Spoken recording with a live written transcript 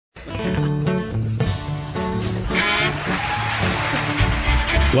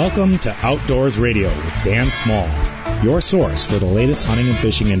Welcome to Outdoors Radio with Dan Small, your source for the latest hunting and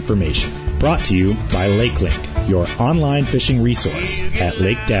fishing information. Brought to you by LakeLink, your online fishing resource at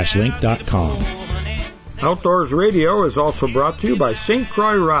lake-link.com. Outdoors Radio is also brought to you by St.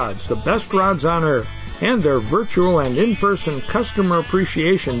 Croix Rods, the best rods on earth, and their virtual and in-person Customer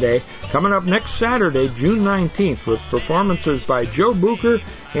Appreciation Day coming up next Saturday, June 19th, with performances by Joe Bucher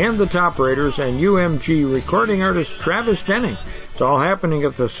and the Top Raiders and UMG recording artist Travis Denning. It's all happening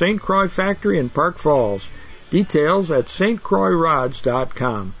at the St. Croix factory in Park Falls. Details at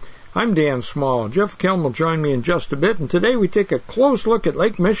stcroixrods.com. I'm Dan Small. Jeff Kelm will join me in just a bit, and today we take a close look at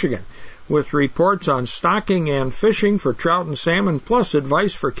Lake Michigan with reports on stocking and fishing for trout and salmon, plus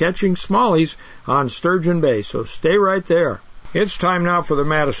advice for catching smallies on Sturgeon Bay. So stay right there. It's time now for the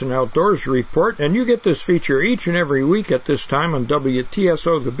Madison Outdoors Report, and you get this feature each and every week at this time on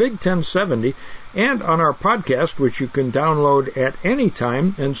WTSO, the Big 1070, and on our podcast, which you can download at any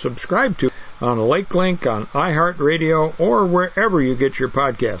time and subscribe to on LakeLink, on iHeartRadio, or wherever you get your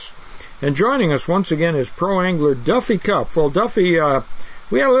podcasts. And joining us once again is pro angler Duffy Cup. Well, Duffy,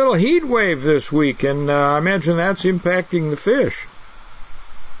 we had a little heat wave this week, and I imagine that's impacting the fish.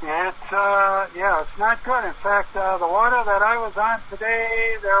 It's not good. In fact, the water that I was on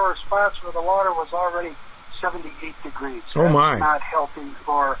today, there were spots where the water was already 78 degrees. Oh my! That's not helping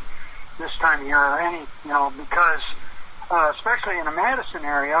for this time of year, because especially in the Madison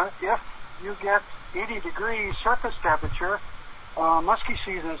area, if you get 80 degrees surface temperature, muskie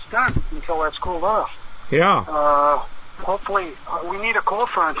season's done until that's cooled off. Yeah. Hopefully, we need a cold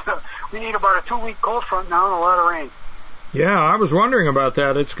front. We need about a 2-week cold front now and a lot of rain. Yeah, I was wondering about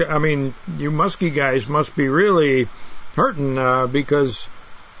that. You muskie guys must be really hurting because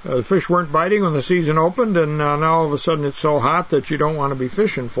the fish weren't biting when the season opened, and now all of a sudden it's so hot that you don't want to be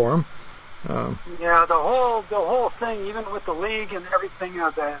fishing for them. Yeah, the whole thing, even with the league and everything,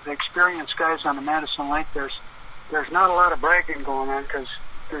 the experienced guys on the Madison Lake, there's not a lot of bragging going on because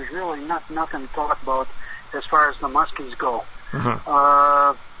there's really nothing to talk about as far as the muskies go.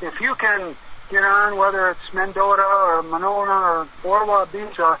 Uh-huh. If you can get on, whether it's Mendota or Monona or Orwa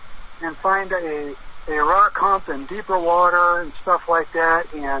Beach, and find a rock hump in deeper water and stuff like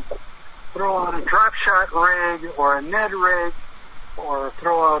that, and throw on a drop shot rig or a Ned rig, or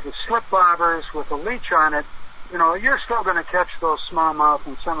throw out the slip bobbers with a leech on it, you're still going to catch those smallmouth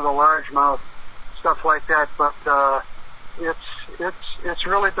and some of the largemouth, stuff like that. But it's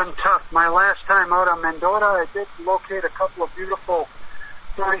really been tough. My last time out on Mendota, I did locate a couple of beautiful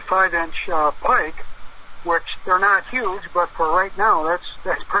 35-inch pike, which they're not huge, but for right now,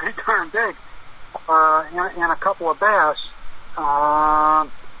 that's pretty darn big, and a couple of bass.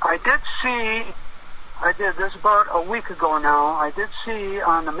 I did this about a week ago now. I did see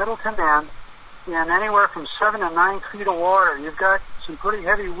on the Middleton end, in anywhere from 7 to 9 feet of water, you've got some pretty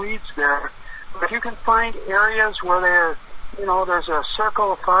heavy weeds there. But if you can find areas where there's a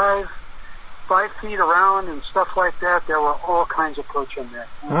circle of 5 feet around and stuff like that, there were all kinds of perch in there.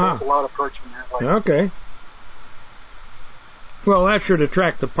 There's a lot of perch in that lake. Okay. Well, that should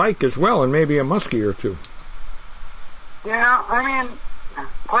attract the pike as well, and maybe a muskie or two. Yeah,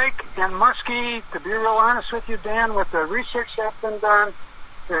 pike and muskie, to be real honest with you, Dan, with the research that's been done,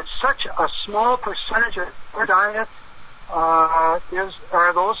 it's such a small percentage of their diet are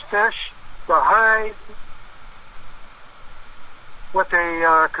those fish, the high, what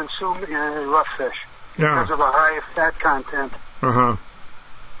they consume in rough fish, because of the high fat content. Uh-huh.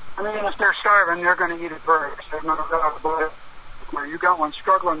 If they're starving, they're going to eat a bird. There's no doubt about it. Where you got one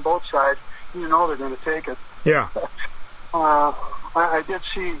struggling both sides, they're going to take it. Yeah. I did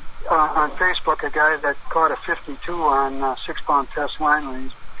see on Facebook a guy that caught a 52 on 6-pound test line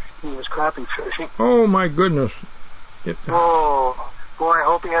when he was crappie fishing. Oh, my goodness. Oh, boy, I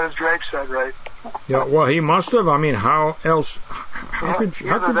hope he had his drag set right. Yeah, well, he must have. How else? Or he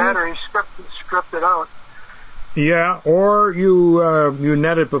stripped it out. Yeah, or you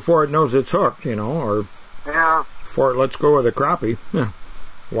net it before it knows it's hooked, or before it lets go of the crappie.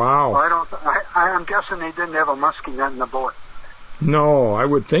 Wow. Well, I'm guessing they didn't have a muskie net in the boat. No, I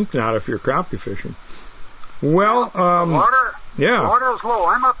would think not if you're crappie fishing. Well, water. Yeah. The water is low.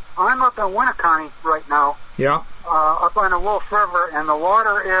 I'm up in Winneconne right now. Yeah. Up on the Wolf River, and the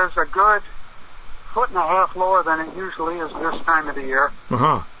water is a good 1.5 feet lower than it usually is this time of the year.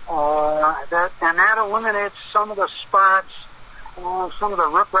 Uh-huh. That eliminates some of the spots, some of the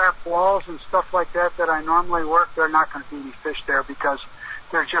riprap walls and stuff like that I normally work. They're not going to be any fish there because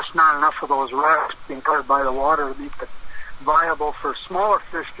there's just not enough of those rocks being covered by the water to viable for smaller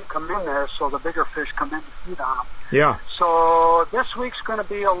fish to come in there, so the bigger fish come in to feed on them. Yeah. So this week's going to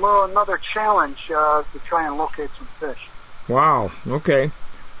be another challenge to try and locate some fish. Wow. Okay.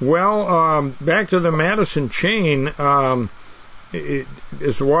 Well, back to the Madison chain.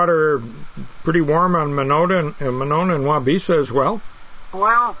 Is the water pretty warm on Monona and Wabisa as well?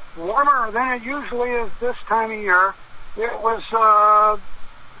 Well, warmer than it usually is this time of year. It was there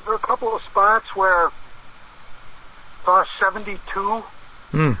were a couple of spots where 72,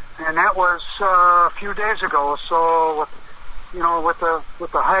 and that was a few days ago. So with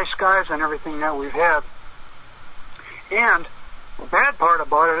the high skies and everything that we've had, and the bad part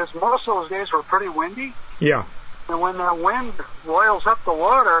about it is most of those days were pretty windy. Yeah. And when that wind roils up the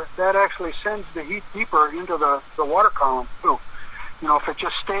water, that actually sends the heat deeper into the water column too. If it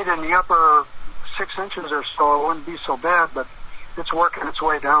just stayed in the upper 6 inches or so, it wouldn't be so bad, but it's working its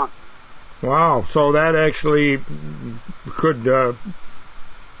way down. Wow. So that actually could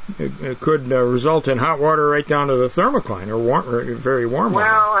result in hot water right down to the thermocline, or very warm water.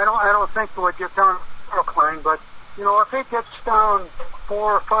 Well, I don't think it would get down to the thermocline, but if it gets down 4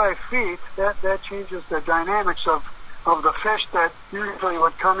 or 5 feet, that changes the dynamics of the fish that usually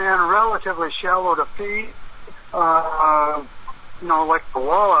would come in relatively shallow to feed. Like the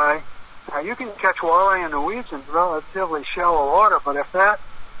walleye. You can catch walleye in the weeds in relatively shallow water, but if that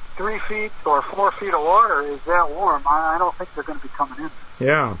 3 feet or 4 feet of water is that warm, I don't think they're going to be coming in.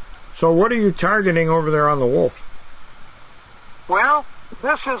 Yeah. So what are you targeting over there on the Wolf? Well,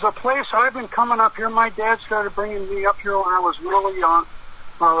 this is a place I've been coming up here. My dad started bringing me up here when I was really young.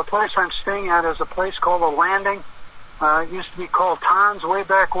 The place I'm staying at is a place called The Landing. It used to be called Ton's way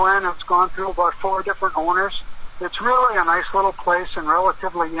back when. It's gone through about 4 different owners. It's really a nice little place and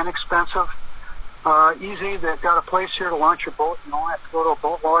relatively inexpensive. Easy. They've got a place here to launch your boat. You don't have to go to a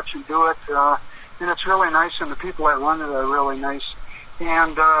boat launch and do it. And it's really nice, and the people that run it are really nice.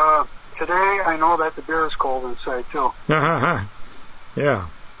 And today I know that the beer is cold inside, too. Yeah.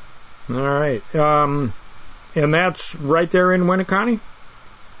 All right. And that's right there in Winneconne?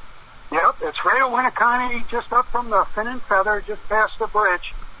 Yep, it's right in Winneconne, just up from the Fin and Feather, just past the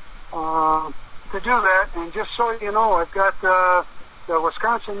bridge. To do that, and just so you know, I've got the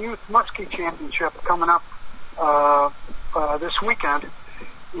Wisconsin Youth Muskie Championship coming up this weekend.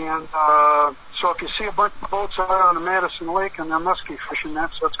 And so if you see a bunch of boats out on the Madison Lake and they're muskie fishing,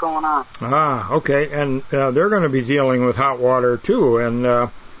 that's what's going on. Ah, okay. And they're going to be dealing with hot water, too, and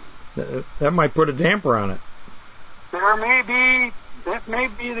that might put a damper on it. That may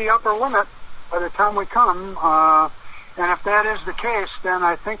be the upper limit by the time we come. And if that is the case, then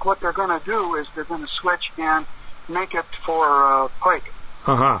I think what they're going to do is they're going to switch and make it for pike.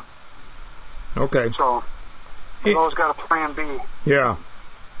 Uh-huh. Okay. So those got a plan B. Yeah.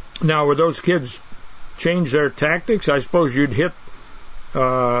 Now, would those kids change their tactics? I suppose you'd hit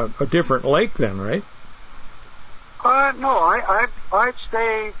a different lake then, right? No, I'd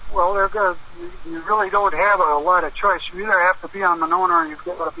stay. Well, you really don't have a lot of choice. You either have to be on Monona or you've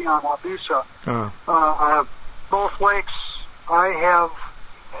got to be on Wabisa. Both lakes, I have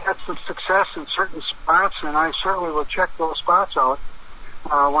had some success in certain spots, and I certainly would check those spots out.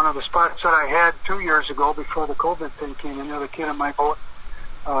 One of the spots that I had 2 years ago before the COVID thing came in, the other kid in my boat,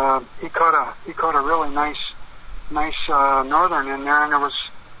 he caught a really nice northern in there, and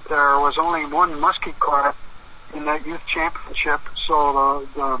there was only one muskie caught in that youth championship, so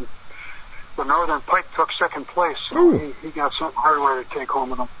the northern pike took second place. So he got some hardware to take home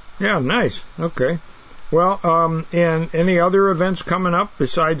with him. Yeah, nice. Okay. Well, and any other events coming up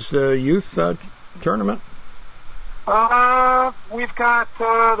besides the youth tournament? We've got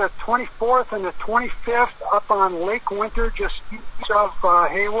the 24th and the 25th up on Lake Winter, just east of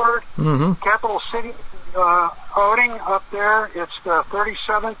Hayward. Mm-hmm. Capital City outing up there. It's the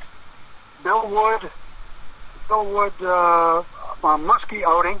 37th Bill Wood muskie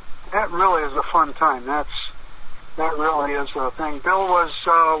outing. That really is a fun time. That really is a thing. Bill was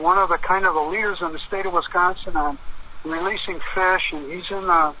one of the leaders in the state of Wisconsin on releasing fish, and he's in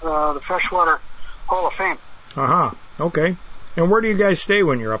the Freshwater Hall of Fame. Uh-huh. Okay. And where do you guys stay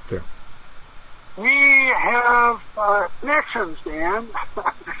when you're up there? We have connections, Dan.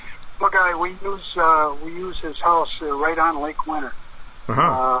 Look, we use his house right on Lake Winter.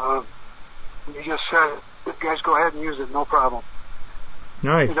 Uh-huh. He just said, guys, go ahead and use it, no problem.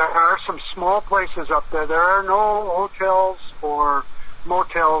 Nice. There are some small places up there. There are no hotels or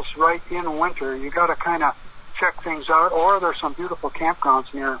motels right in Winter. You got to kind of check things out, or there's some beautiful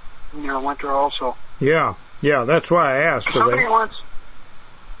campgrounds near Winter also. Yeah, that's why I asked.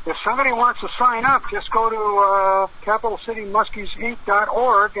 if somebody wants to sign up, just go to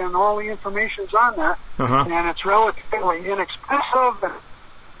capitalcitymuskiesinc.org, and all the information's on there. And it's relatively inexpensive.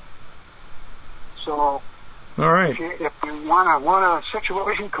 So, all right. If you want a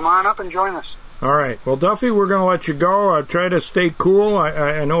situation, come on up and join us. All right. Well, Duffy, we're going to let you go. Try to stay cool.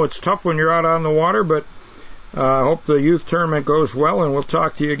 I know it's tough when you're out on the water, but I hope the youth tournament goes well, and we'll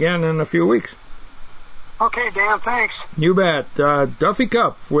talk to you again in a few weeks. Okay, Dan, thanks. You bet. Duffy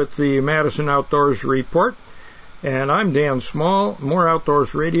Cup with the Madison Outdoors Report. And I'm Dan Small. More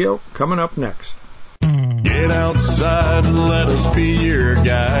Outdoors Radio coming up next. Get outside and let us be your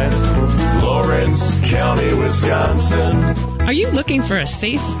guide. Lawrence County, Wisconsin. Are you looking for a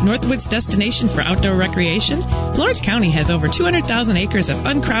safe Northwoods destination for outdoor recreation? Lawrence County has over 200,000 acres of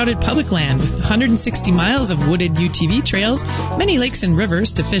uncrowded public land with 160 miles of wooded UTV trails, many lakes and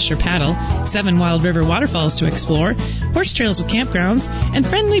rivers to fish or paddle, 7 wild river waterfalls to explore, horse trails with campgrounds, and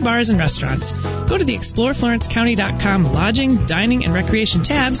friendly bars and restaurants. Go to the ExploreFlorenceCounty.com lodging, dining, and recreation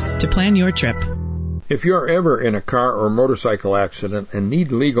tabs to plan your trip. If you're ever in a car or motorcycle accident and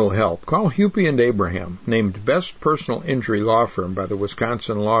need legal help, call Hupy and Abraham, named Best Personal Injury Law Firm by the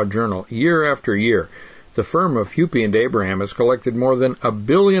Wisconsin Law Journal year after year. The firm of Hupy and Abraham has collected more than $1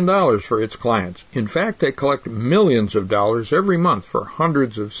 billion for its clients. In fact, they collect millions of dollars every month for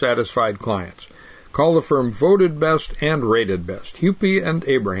hundreds of satisfied clients. Call the firm voted best and rated best. Hupy and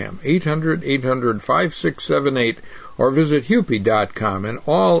Abraham, 800-800-5678, or visit Hupy.com. And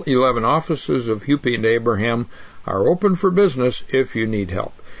all 11 offices of Hupy and Abraham are open for business if you need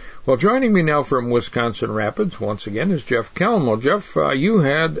help. Well, joining me now from Wisconsin Rapids, once again, is Jeff Kelm. Well, Jeff, you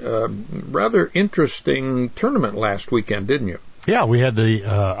had a rather interesting tournament last weekend, didn't you? Yeah, we had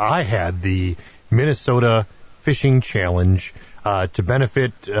I had the Minnesota Fishing Challenge to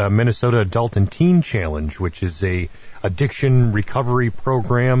benefit Minnesota Adult and Teen Challenge, which is a addiction recovery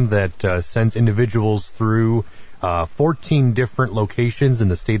program that sends individuals through 14 different locations in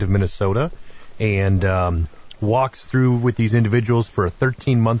the state of Minnesota and walks through with these individuals for a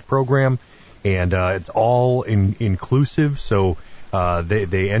 13-month program, and it's all inclusive. So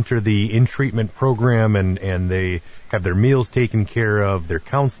they enter the in-treatment program, and they have their meals taken care of, their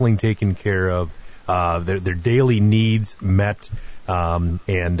counseling taken care of, their daily needs met, and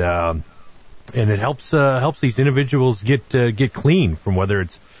it helps these individuals get clean from whether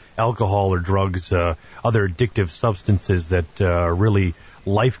it's alcohol or drugs, other addictive substances that are really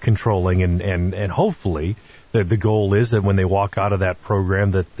life controlling, and hopefully the goal is that when they walk out of that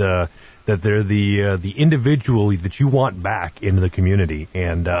program that they're the individual that you want back into the community.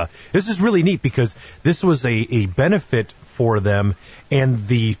 And this is really neat because this was a benefit for them, and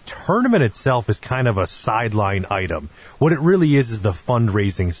the tournament itself is kind of a sideline item. What it really is the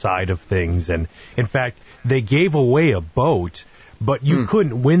fundraising side of things. And in fact, they gave away a boat, but you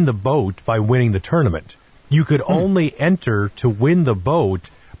couldn't win the boat by winning the tournament. You could only enter to win the boat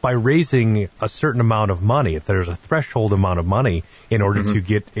by raising a certain amount of money. If there's a threshold amount of money in order to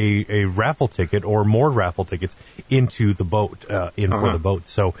get a raffle ticket or more raffle tickets into the boat, for the boat.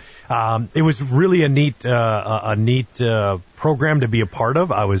 So it was really a neat program to be a part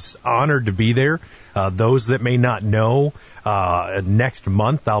of. I was honored to be there. Those that may not know, next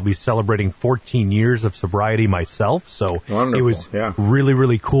month I'll be celebrating 14 years of sobriety myself. So wonderful. It was really,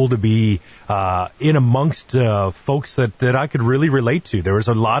 really cool to be in amongst folks that I could really relate to. There was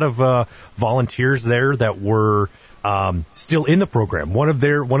a lot of volunteers there that were still in the program. One of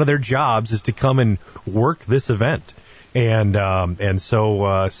their jobs is to come and work this event. And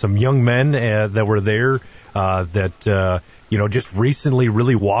so some young men that were there that just recently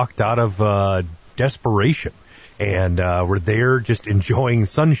really walked out of desperation, and were there just enjoying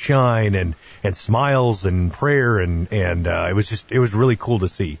sunshine and smiles and prayer, and it was really cool to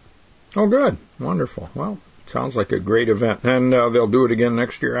see. Oh, good. Wonderful. Well, sounds like a great event. And they'll do it again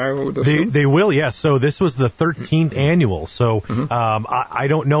next year, I would assume? They will, yes. So this was the 13th annual. So I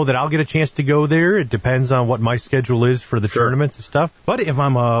don't know that I'll get a chance to go there. It depends on what my schedule is for the tournaments and stuff. But if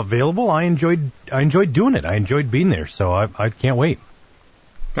I'm available, I enjoyed doing it. I enjoyed being there. So I can't wait.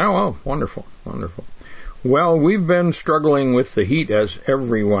 Oh, well, wonderful, wonderful. Well, we've been struggling with the heat, as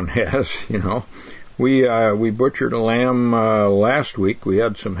everyone has, We butchered a lamb last week. We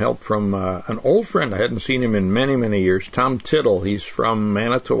had some help from an old friend. I hadn't seen him in many, many years, Tom Tittle. He's from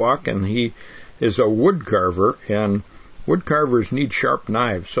Manitowoc, and he is a wood carver, and wood carvers need sharp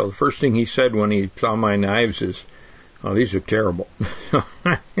knives. So the first thing he said when he saw my knives is, "Oh, these are terrible."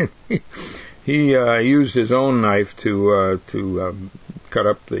 He used his own knife to cut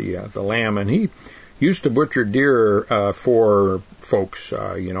up the lamb, and he used to butcher deer for folks,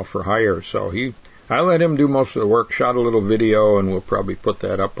 for hire. So I let him do most of the work, shot a little video, and we'll probably put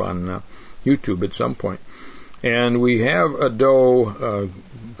that up on YouTube at some point. And we have a doe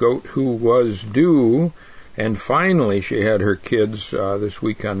goat who was due, and finally she had her kids this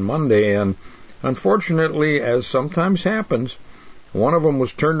week on Monday, and unfortunately, as sometimes happens, one of them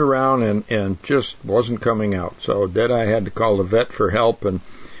was turned around and just wasn't coming out. So Deadeye had to call the vet for help, and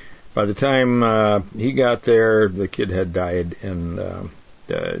by the time he got there, the kid had died, and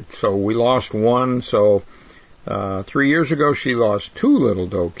so we lost one. So 3 years ago, she lost 2 little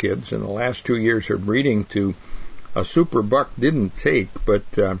doe kids. In the last 2 years, her breeding to a super buck didn't take, but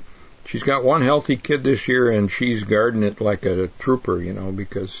she's got one healthy kid this year, and she's guarding it like a trooper,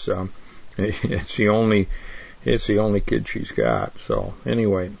 because it's the only kid she's got. So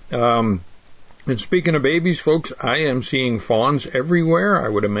anyway, and speaking of babies, folks, I am seeing fawns everywhere. I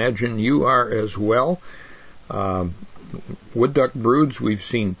would imagine you are as well. Wood duck broods, we've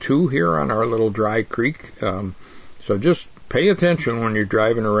seen 2 here on our little dry creek. So just pay attention when you're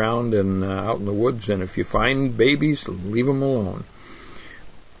driving around and out in the woods, and if you find babies, leave them alone.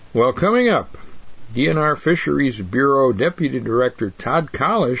 Well, coming up, DNR Fisheries Bureau Deputy Director Todd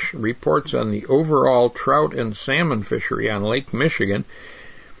Kalish reports on the overall trout and salmon fishery on Lake Michigan.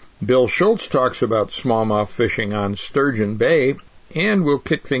 Bill Schultz talks about smallmouth fishing on Sturgeon Bay, and we'll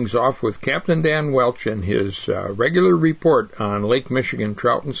kick things off with Captain Dan Welsch and his regular report on Lake Michigan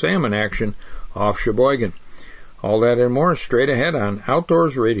trout and salmon action off Sheboygan. All that and more straight ahead on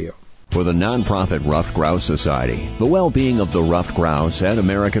Outdoors Radio. For the nonprofit Ruffed Grouse Society, the well-being of the ruffed grouse and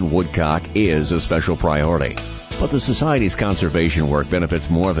American woodcock is a special priority. But the Society's conservation work benefits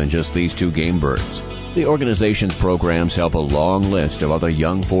more than just these 2 game birds. The organization's programs help a long list of other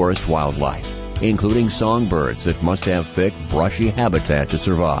young forest wildlife, including songbirds that must have thick, brushy habitat to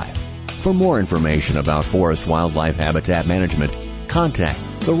survive. For more information about forest wildlife habitat management, contact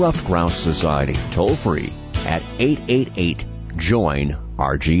the Ruffed Grouse Society toll-free at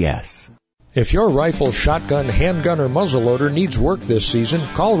 888-JOIN-RGS. If your rifle, shotgun, handgun, or muzzleloader needs work this season,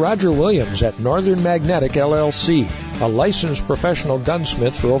 call Roger Williams at Northern Magnetic LLC. A licensed professional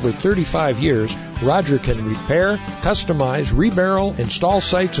gunsmith for over 35 years, Roger can repair, customize, rebarrel, install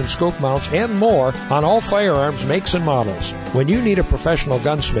sights and scope mounts, and more on all firearms makes and models. When you need a professional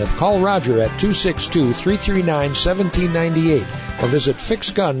gunsmith, call Roger at 262-339-1798 or visit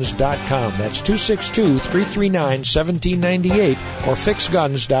fixguns.com. That's 262-339-1798 or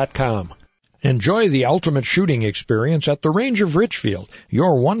fixguns.com. Enjoy the ultimate shooting experience at the Range of Richfield,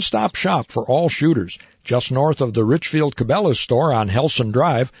 your one-stop shop for all shooters. Just north of the Richfield Cabela's store on Helson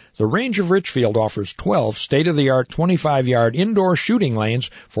Drive, the Range of Richfield offers 12 state-of-the-art 25-yard indoor shooting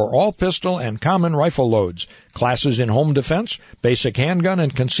lanes for all pistol and common rifle loads, classes in home defense, basic handgun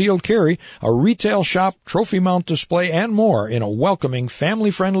and concealed carry, a retail shop, trophy mount display, and more in a welcoming,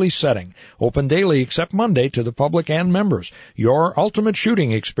 family-friendly setting. Open daily except Monday to the public and members. Your ultimate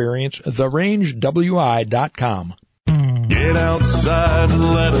shooting experience, therangewi.com. Get outside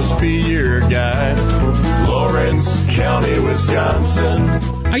and let us be your guide. Lawrence County, Wisconsin.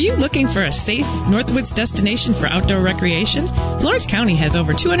 Are you looking for a safe Northwoods destination for outdoor recreation? Lawrence County has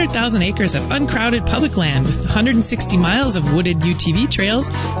over 200,000 acres of uncrowded public land with 160 miles of wooded UTV trails,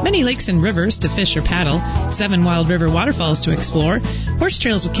 many lakes and rivers to fish or paddle, 7 wild river waterfalls to explore, horse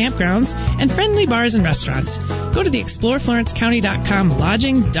trails with campgrounds, and friendly bars and restaurants. Go to the ExploreFlorenceCounty.com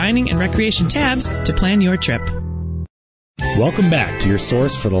lodging, dining, and recreation tabs to plan your trip. Welcome back to your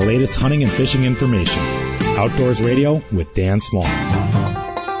source for the latest hunting and fishing information. Outdoors Radio with Dan Small.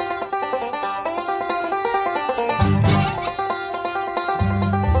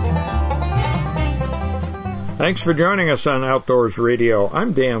 Thanks for joining us on Outdoors Radio.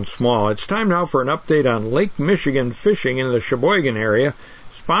 I'm Dan Small. It's time now for an update on Lake Michigan fishing in the Sheboygan area,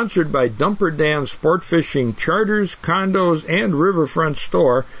 sponsored by Dumper Dan Sport Fishing Charters, Condos, and Riverfront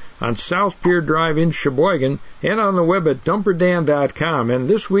Store on South Pier Drive in Sheboygan and on the web at dumperdan.com. And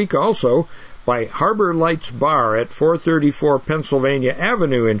this week also by Harbor Lights Bar at 434 Pennsylvania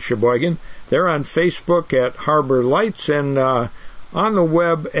Avenue in Sheboygan. They're on Facebook at Harbor Lights and on the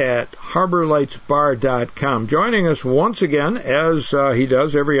web at harborlightsbar.com. Joining us once again, as he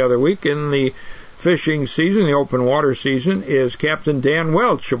does every other week in the fishing season, the open water season, is Captain Dan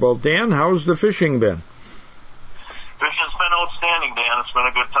Welsch. Well, Dan, how's the fishing been? Fishing's been outstanding, Dan. It's been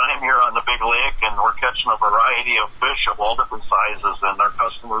a good time here on the big lake, and we're catching a variety of fish of all different sizes, and our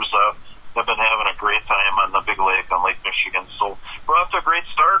customers have been having a great time on the big lake on Lake Michigan. So we're off to a great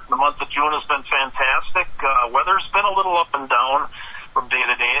start. The month of June has been fantastic. Weather's been a little up and down from day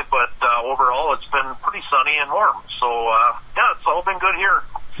to day, but overall it's been pretty sunny and warm. So, yeah, it's all been good here.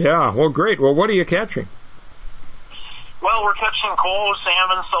 Yeah, well, great. Well, what are you catching? Well, we're catching coho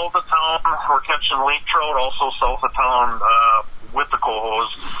salmon south of town. We're catching lake trout also south of town with the cohos.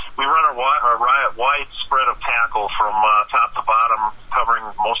 We run a wide spread of tackle from top to bottom, covering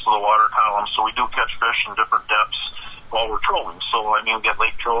most of the water column. So we do catch fish in different depths while we're trolling. So, I mean, we get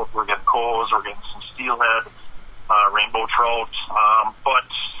lake trout, we're getting cohos, we're getting some steelhead, rainbow trout. But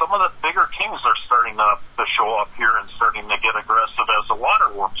some of the bigger kings are starting to show up here and starting to get aggressive as the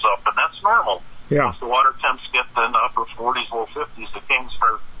water warms up, and that's normal. Yeah. Once the water temps get in the upper 40s, low 50s, the kings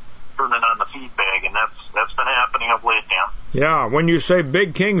start turning on the feed bag, and that's been happening of late, Dan. Yeah. When you say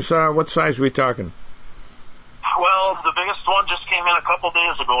big kings, what size are we talking? Well, the biggest one just came in a couple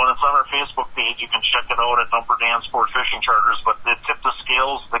days ago, and it's on our Facebook page. You can check it out at Dumper Dan Sport Fishing Charters, but it tipped the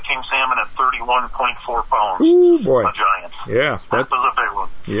scales, the king salmon, at 31.4 pounds. Ooh, boy. A giant. Yeah. That was a big one.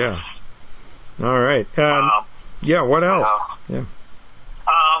 Yeah. All right. Yeah, what else? Yeah.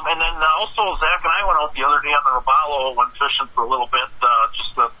 And then also Zach and I went out the other day on the Robalo, went fishing for a little bit,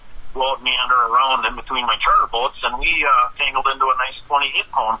 just to go out and meander around in between my charter boats, and we tangled into a nice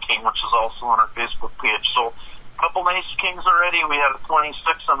 28-pound king, which is also on our Facebook page. So a couple nice kings already. We had a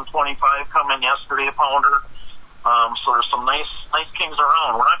 26 and a 25 come in yesterday, a pounder. So there's some nice kings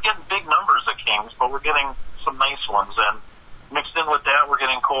around. We're not getting big numbers of kings, but we're getting some nice ones. And mixed in with that, we're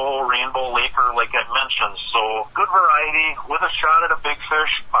getting coho, rainbow, laker, like I mentioned. So good variety with a shot at a big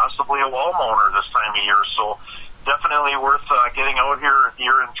fish, possibly a wall moaner this time of year. So definitely worth getting out here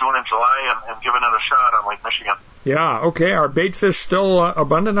in June and July and giving it a shot on Lake Michigan. Yeah, okay. Are bait fish still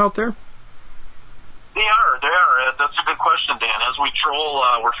abundant out there? They are. That's a good question, Dan. As we troll,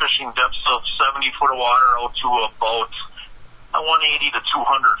 we're fishing depths of 70 foot of water out to about 180 to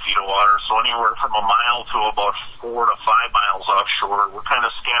 200 feet of water, so anywhere from a mile to about 4 to 5 miles offshore. We're kind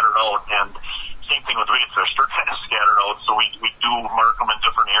of scattered out, and same thing with bait fish. They're kind of scattered out, so we do mark them in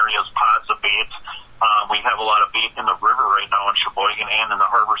different areas, pods of bait. We have a lot of bait in the river right now in Sheboygan and in the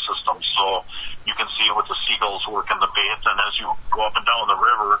harbor system, so you can see with the seagulls working the bait, and as you go up and down the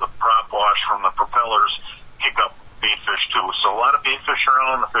river, the prop wash from the propellers pick up bait fish too. So a lot of bait fish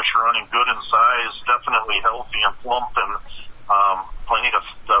around. The fish are running good in size, definitely healthy and plump, and plenty to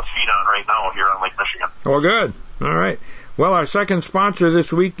feed on right now here on Lake Michigan. Well, good. All right. Well, our second sponsor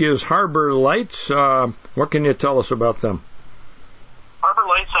this week is Harbor Lights. What can you tell us about them? Harbor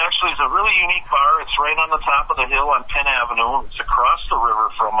Lights actually is a really unique bar. It's right on the top of the hill on Penn Avenue. It's across the river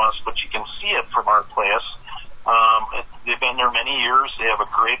from us, but you can see it from our place. They've been there many years. They have a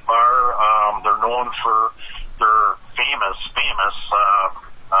great bar. They're known for their famous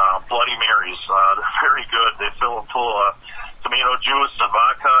Bloody Marys. They're very good. They fill them full of tomato juice and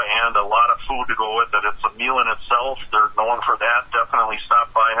vodka and a lot of food to go with it. It's a meal in itself. They're known for that. Definitely stop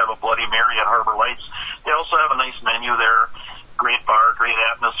by, have a Bloody Mary at Harbor Lights. They also have a nice menu there. Great bar, great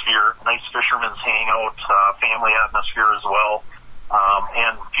atmosphere, nice fisherman's hangout, family atmosphere as well.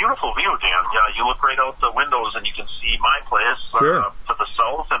 And beautiful view, Dan. Yeah, you look right out the windows and you can see my place. Sure. To the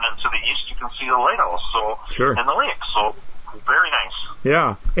south, and then to the east you can see the lighthouse. So sure. And the lake. So very nice.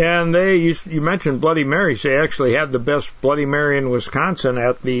 Yeah, and you mentioned Bloody Marys. They actually had the best Bloody Mary in Wisconsin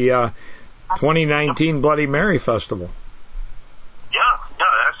at the 2019 Bloody Mary Festival. Yeah,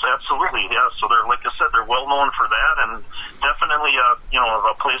 absolutely. Yeah, so they're, like I said, they're well known for that, and definitely a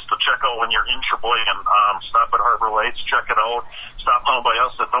place to check out when you're in Sheboygan. Stop at Harbor Lights, check it out. Stop down by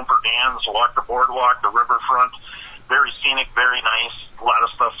us at Dumper Dan's, walk the boardwalk, the riverfront. Very scenic, very nice. A lot of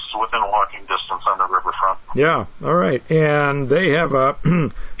stuff within walking distance on the riverfront. Yeah, all right. And they have a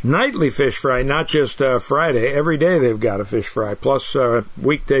nightly fish fry, not just Friday. Every day they've got a fish fry, plus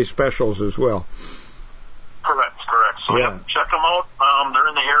weekday specials as well. Correct. So yeah, check them out. They're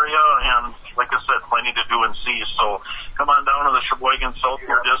in the area, and like I said, plenty to do and see. So come on down to the Sheboygan South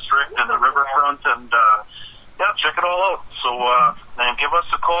Pier District and the riverfront, and check it all out. So and give us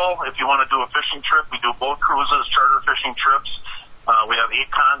a call if you want to do a fishing trip. We do boat cruises, charter fishing trips. We have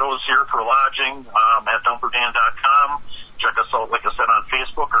 8 condos here for lodging at dumperdan.com. Check us out, like I said, on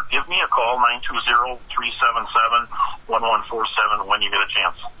Facebook, or give me a call, 920-377-1147 when you get a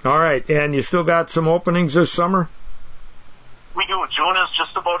chance. All right, and you still got some openings this summer? We do. June is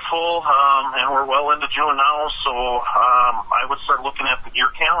just about full, and we're well into June now, so I would start looking at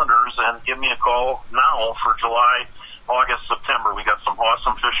your calendars and give me a call now for July, August, September. We got some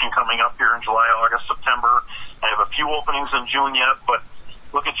awesome fishing coming up here in July, August, September. I have a few openings in June yet, but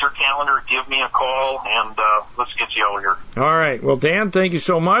look at your calendar, give me a call, and let's get you out here. All right. Well, Dan, thank you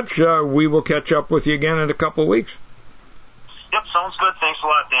so much. We will catch up with you again in a couple of weeks. Yep, sounds good. Thanks a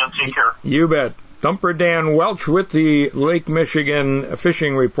lot, Dan. Take care. You bet. Dumper Dan Welsch with the Lake Michigan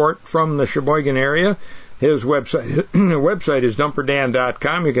Fishing Report from the Sheboygan area. His website is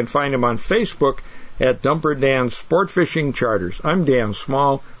dumperdan.com. You can find him on Facebook at Dumper Dan's Sport Fishing Charters. I'm Dan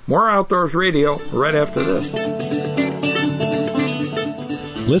Small. More Outdoors Radio right after this.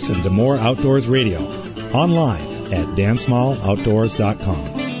 Listen to More Outdoors Radio online at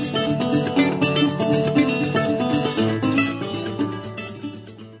dansmalloutdoors.com.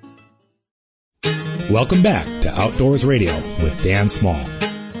 Welcome back to Outdoors Radio with Dan Small.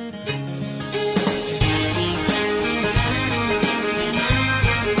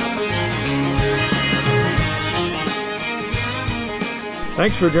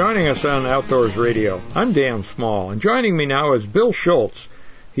 Thanks for joining us on Outdoors Radio. I'm Dan Small, and joining me now is Bill Schultz.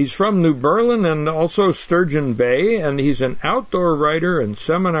 He's from New Berlin and also Sturgeon Bay, and he's an outdoor writer and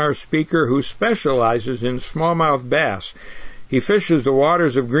seminar speaker who specializes in smallmouth bass. He fishes the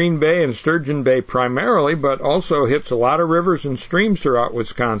waters of Green Bay and Sturgeon Bay primarily, but also hits a lot of rivers and streams throughout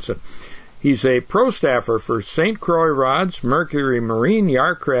Wisconsin. He's a pro staffer for St. Croix Rods, Mercury Marine,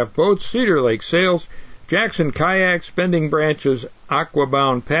 Yarcraft Boats, Cedar Lake Sails, Jackson Kayaks, Bending Branches,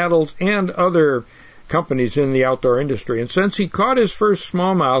 Aquabound Paddles, and other companies in the outdoor industry. And since he caught his first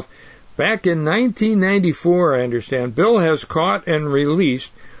smallmouth back in 1994, I understand, Bill has caught and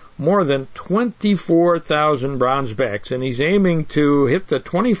released more than 24,000 bronzebacks, and he's aiming to hit the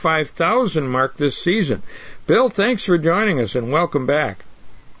 25,000 mark this season. Bill, thanks for joining us, and welcome back.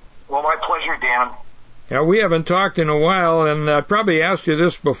 Well, my pleasure, Dan. Now, we haven't talked in a while, and I probably asked you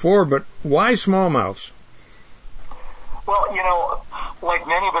this before, but why smallmouths? Well, you know, like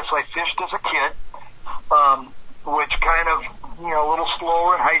many of us, I fished as a kid, which kind of, you know, a little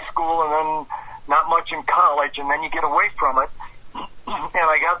slower in high school and then not much in college, and then you get away from it. And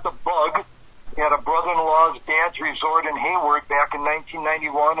I got the bug at a brother-in-law's dad's resort in Hayward back in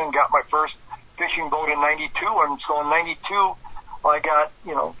 1991 and got my first fishing boat in 92. And so in 92, I got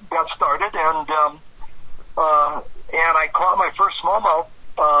started and I caught my first smallmouth,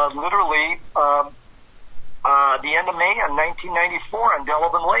 literally, the end of May in 1994 on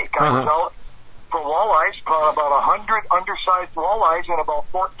Delavan Lake. I was out for walleyes, caught about 100 undersized walleyes and about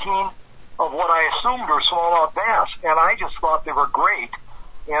 14 of what I assumed were smallmouth bass, and I just thought they were great.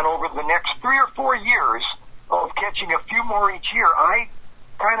 And over the next 3 or 4 years of catching a few more each year, I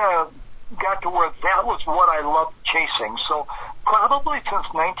kind of got to where that was what I loved chasing. So probably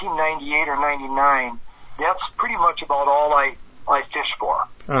since 1998 or 99, that's pretty much about all I fish for.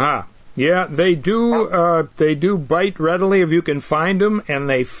 Yeah, they do bite readily if you can find them, and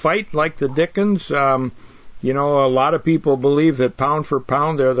they fight like the dickens. You know, a lot of people believe that pound for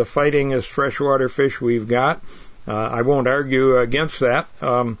pound they're the fightingest freshwater fish we've got. I won't argue against that.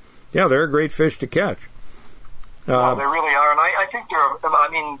 Yeah, they're a great fish to catch. Well, they really are, and I think they're, I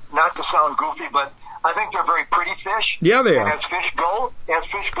mean, not to sound goofy, but I think they're very pretty fish. Yeah, they are. And as fish go,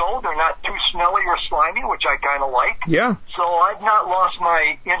 they're not too smelly or slimy, which I kind of like. Yeah. So I've not lost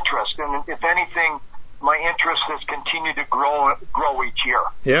my interest, and if anything, my interest has continued to grow each year.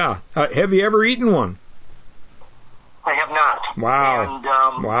 Yeah. Have you ever eaten one? I have not. Wow. And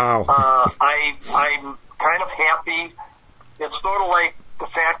wow. I'm kind of happy. It's sort of like the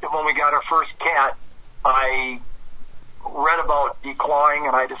fact that when we got our first cat, I read about declawing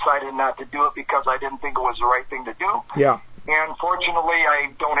and I decided not to do it because I didn't think it was the right thing to do. Yeah. And fortunately,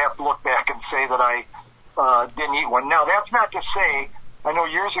 I don't have to look back and say that I didn't eat one. Now, that's not to say, I know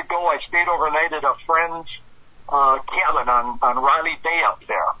years ago I stayed overnight at a friend's cabin on Riley Bay up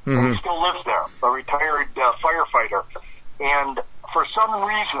there. Mm-hmm. And he still lives there, a retired firefighter. And for some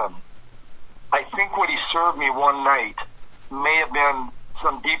reason, I think what he served me one night may have been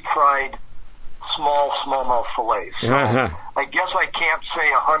some deep-fried smallmouth fillets. So I guess I can't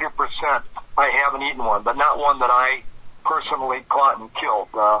say 100% I haven't eaten one, but not one that I personally caught and killed.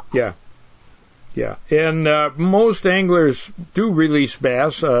 Yeah. And most anglers do release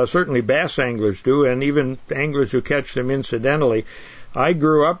bass. Certainly bass anglers do, and even anglers who catch them incidentally. I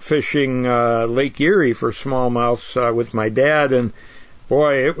grew up fishing Lake Erie for smallmouths with my dad, and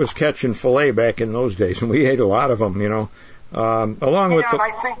boy, it was catch and fillet back in those days, and we ate a lot of them, you know. Along with and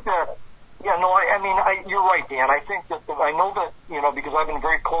I think that, you're right, Dan. I think that, I know that, you know, because I've been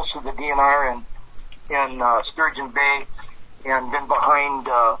very close to the DNR in Sturgeon Bay and been behind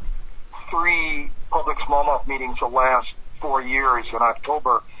 3 public smallmouth meetings the last 4 years in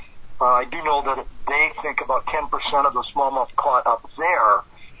October. I do know that they think about 10% of the smallmouth caught up there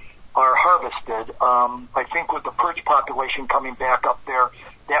are harvested. I think with the perch population coming back up there,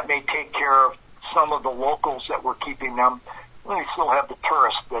 that may take care of some of the locals that were keeping them. We still have the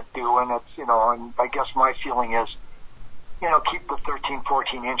tourists that do, and it's, you know, and I guess my feeling is, you know, keep the 13,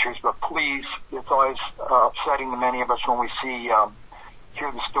 14 inches, but please, it's always upsetting to many of us when we see,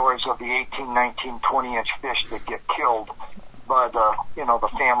 hear the stories of the 18, 19, 20-inch fish that get killed by the, you know, the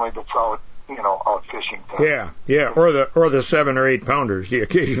family that's out out fishing. Yeah, or the 7 or 8 pounders, the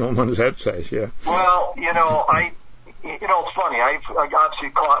occasional ones that size. Yeah. Well, it's funny. I've obviously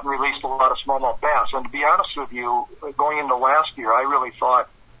caught and released a lot of smallmouth bass, and to be honest with you, going into last year, I really thought,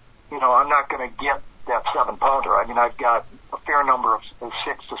 I'm not going to get that 7 pounder. I mean, I've got a fair number of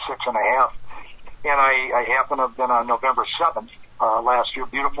 6 to 6.5, and I happen to have been on November 7th last year,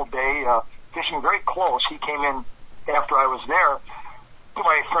 beautiful day, fishing very close. He came in after I was there to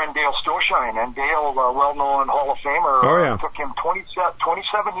my friend Dale Stoshine, and Dale, well-known Hall of Famer, took him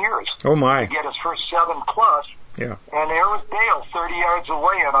 27 years to get his first 7 plus. Yeah. And there was Dale 30 yards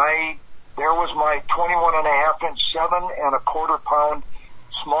away, and there was my 21.5-inch 7.25 pound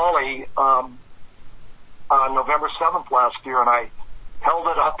smallie on November 7th last year, and I held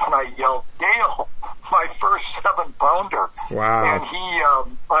it up and I yelled, "Dale, my first 7 pounder!" Wow. And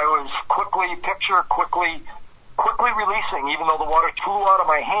I was quickly releasing, even though the water flew out of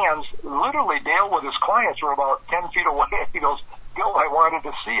my hands. Literally, Dale with his clients were about 10 feet away. He goes, "Bill, I wanted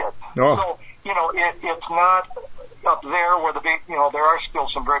to see it." Oh. So, it's not up there where the big, there are still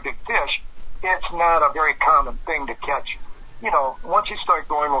some very big fish. It's not a very common thing to catch. Once you start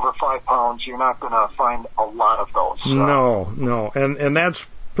going over 5 pounds, you're not going to find a lot of those. No. And that's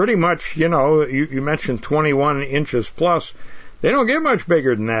pretty much, you mentioned 21 inches plus. They don't get much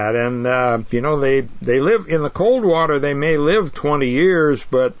bigger than that. And, they live in the cold water. They may live 20 years,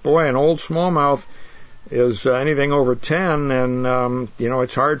 but boy, an old smallmouth is anything over 10. And,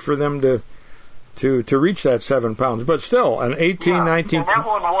 it's hard for them to reach that 7 pounds. But still, an 18, 19... And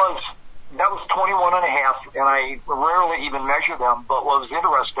that was 21.5, and I rarely even measure them, but what was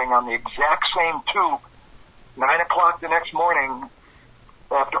interesting, on the exact same tube, 9 o'clock the next morning,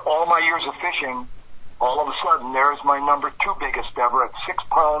 after all my years of fishing, all of a sudden, there's my number 2 biggest ever at 6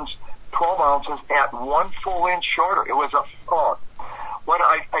 pounds, 12 ounces at 1 full inch shorter. It was I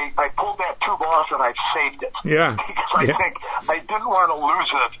pulled that tube off and I've saved it. Yeah. Because I think I didn't want to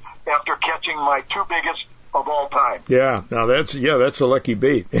lose it after catching my 2 biggest of all time. Yeah, now that's a lucky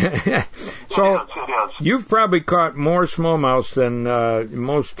beat. So it is. You've probably caught more smallmouths than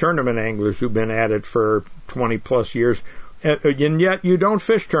most tournament anglers who've been at it for 20 plus years, and yet you don't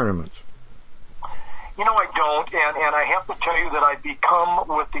fish tournaments. I don't, and I have to tell you that I've become,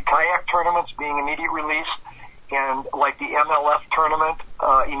 with the kayak tournaments being immediate release, and like the MLF tournament,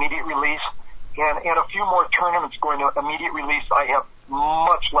 immediate release, and a few more tournaments going to immediate release, I have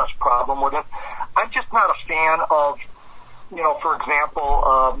much less problem with it. I'm just not a fan of, for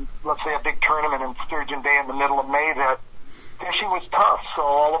example, let's say a big tournament in Sturgeon Bay in the middle of May that fishing was tough. So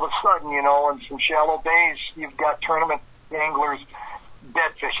all of a sudden, in some shallow bays, you've got tournament anglers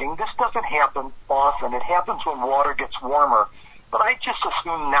bed fishing. This doesn't happen often. It happens when water gets warmer. But I just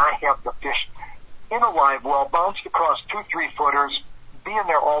assume not have the fish in a live well, bounced across 2-3 footers, be in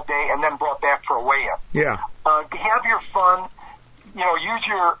there all day, and then brought back for a weigh-in. Yeah. Have your fun. Use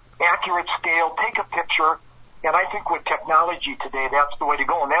your accurate scale, take a picture, and I think with technology today, that's the way to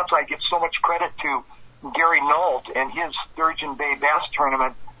go. And that's why I give so much credit to Gary Nault and his Sturgeon Bay Bass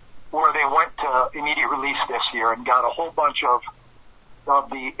Tournament, where they went to immediate release this year and got a whole bunch of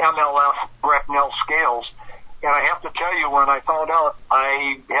the MLF Brecknell scales. And I have to tell you, when I found out,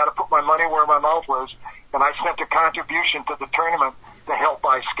 I had to put my money where my mouth was, and I sent a contribution to the tournament to help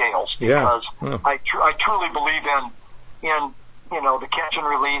buy scales, because I truly believe in the catch and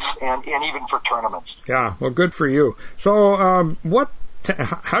release, and even for tournaments. Yeah, well, good for you. So,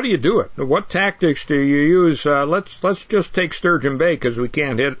 how do you do it? What tactics do you use? Let's just take Sturgeon Bay, because we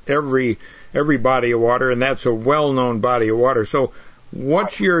can't hit every body of water, and that's a well-known body of water. So,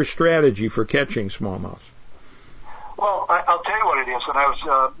 what's your strategy for catching smallmouths? Well, I'll tell you what it is. And I was,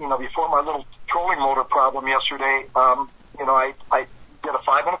 before my little trolling motor problem yesterday, I did a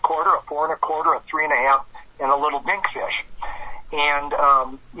 5 1/4, a 4 1/4, a 3 1/2, and a little dink fish. And,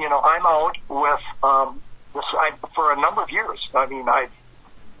 I'm out with, for a number of years. I mean,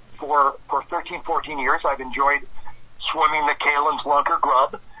 for 13, 14 years, I've enjoyed swimming the Kalin's Lunker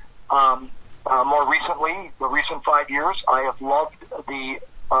Grub. More recently, the recent 5 years, I have loved the,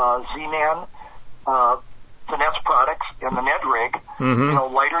 Z-Man, finesse products and the Ned Rig,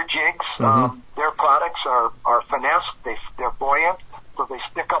 lighter jigs. Their products are finesse. They're buoyant, so they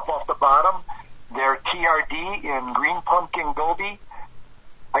stick up off the bottom. Their TRD in green pumpkin goby.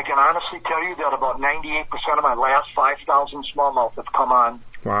 I can honestly tell you that about 98% of my last 5,000 smallmouth have come on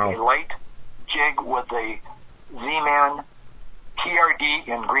a light jig with the Z-Man TRD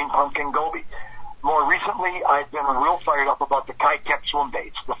in green pumpkin goby. More recently, I've been real fired up about the Kitech swim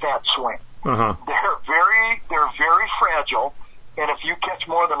baits, the Fat Swing. They're very fragile, and if you catch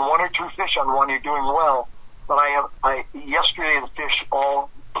more than 1 or 2 fish on one, you're doing well. But yesterday the fish all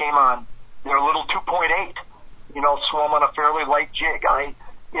came on they're a little 2.8, swum on a fairly light jig.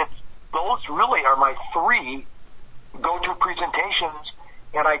 Those really are my 3 go-to presentations,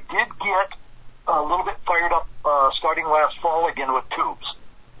 and I did get a little bit fired up starting last fall again with tubes.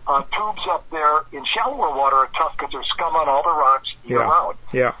 Tubes up there in shallower water are tough because there's scum on all the rocks year-round.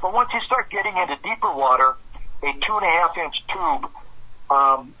 Yeah. But once you start getting into deeper water, a 2.5-inch tube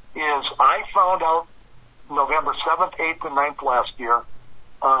I found out November 7th, 8th, and 9th last year.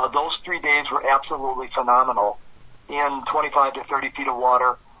 Those 3 days were absolutely phenomenal in 25 to 30 feet of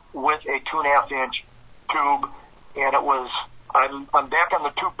water with a 2.5-inch tube, and it was. I'm back on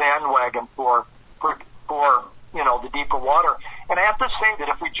the tube bandwagon for the deeper water, and I have to say that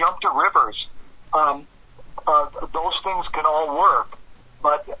if we jump to rivers, those things can all work.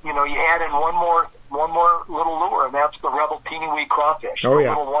 But you add in one more little lure, and that's the Rebel teeny wee crawfish, the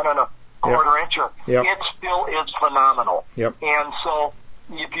little 1 1/4 incher. Yep. It still is phenomenal. Yep. And so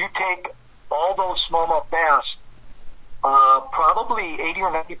if you take all those smallmouth bass, probably 80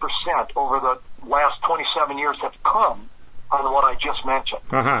 or 90% over the last 27 years have come on what I just mentioned.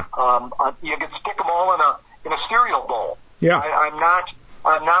 Uh-huh. You can stick them all in a cereal bowl. Yeah. I'm not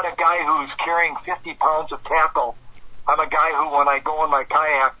a guy who's carrying 50 pounds of tackle. I'm a guy who, when I go in my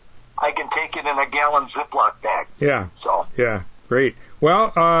kayak, I can take it in a gallon Ziploc bag. Yeah. So. Yeah. Great.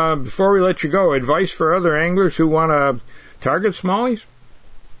 Well, before we let you go, advice for other anglers who want to target smallies?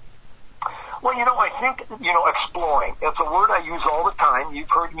 Well, I think, exploring. It's a word I use all the time. You've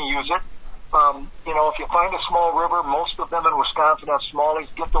heard me use it. If you find a small river, most of them in Wisconsin have smallies,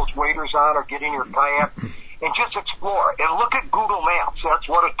 get those waders on or get in your kayak and just explore. And look at Google Maps. That's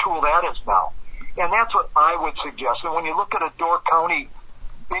what a tool that is now. And that's what I would suggest. And when you look at a Door County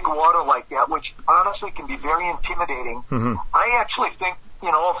big water like that, which honestly can be very intimidating, I actually think,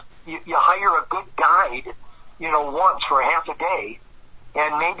 if you hire a good guide, once for half a day,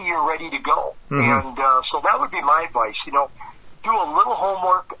 and maybe you're ready to go. And so that would be my advice. Do a little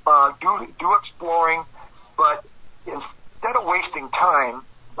homework, do exploring, but instead of wasting time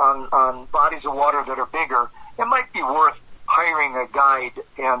on bodies of water that are bigger, it might be worth hiring a guide.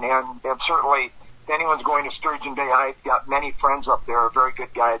 And certainly, if anyone's going to Sturgeon Bay, I've got many friends up there, very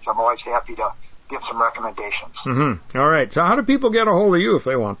good guides. I'm always happy to give some recommendations. All right. So how do people get a hold of you if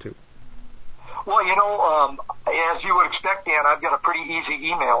they want to? Well, as you would expect, Dan, I've got a pretty easy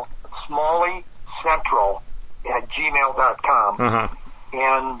email, smalleycentral@gmail.com.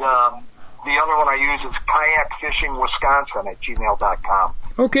 And the other one I use is kayakfishingwisconsin@gmail.com.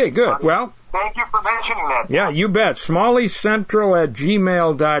 Okay, good. Well, thank you for mentioning that. Yeah, you bet.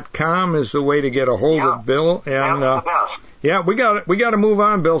 smalleycentral@gmail.com is the way to get a hold of Bill. And that's the best. Yeah, we got to move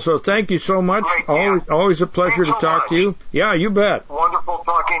on, Bill. So thank you so much. Great, always a pleasure to talk to you. Yeah, you bet. Wonderful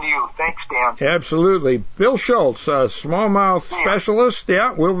talking to you. Thanks, Dan. Absolutely. Bill Schultz, smallmouth specialist.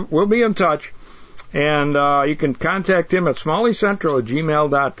 Yeah, we'll be in touch. And you can contact him at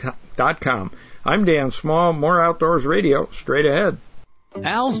smalleycentral@gmail.com. I'm Dan Small, More Outdoors Radio, straight ahead.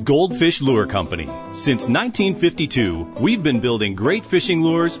 Al's Goldfish Lure Company. Since 1952, we've been building great fishing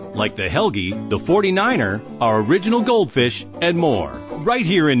lures like the Helgi, the 49er, our original goldfish, and more. Right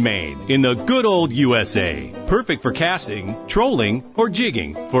here in Maine, in the good old USA. Perfect for casting, trolling, or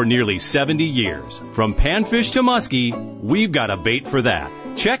jigging for nearly 70 years. From panfish to muskie, we've got a bait for that.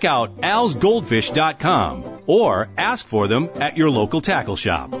 Check out alsgoldfish.com or ask for them at your local tackle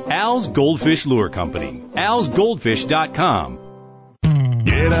shop. Al's Goldfish Lure Company. alsgoldfish.com.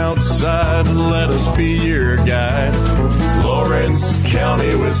 Get outside and let us be your guide. Lawrence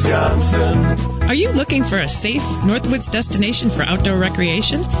County, Wisconsin. Are you looking for a safe Northwoods destination for outdoor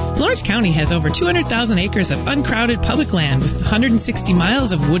recreation? Lawrence County has over 200,000 acres of uncrowded public land with 160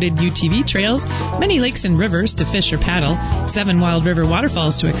 miles of wooded UTV trails, many lakes and rivers to fish or paddle, 7 wild river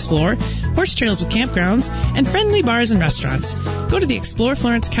waterfalls to explore, horse trails with campgrounds, and friendly bars and restaurants. Go to the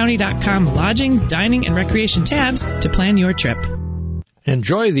ExploreFlorenceCounty.com lodging, dining, and recreation tabs to plan your trip.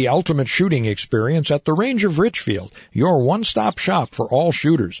 Enjoy the ultimate shooting experience at the Range of Richfield, your one-stop shop for all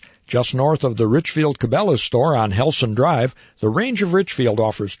shooters. Just north of the Richfield Cabela's store on Helson Drive, the Range of Richfield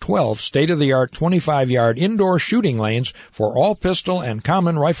offers 12 state-of-the-art 25-yard indoor shooting lanes for all pistol and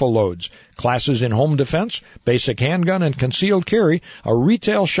common rifle loads, classes in home defense, basic handgun and concealed carry, a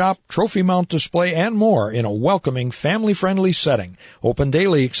retail shop, trophy mount display, and more in a welcoming, family-friendly setting. Open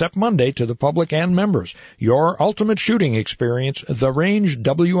daily except Monday to the public and members. Your ultimate shooting experience,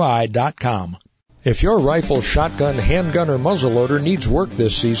 TheRangeWI.com. If your rifle, shotgun, handgun, or muzzleloader needs work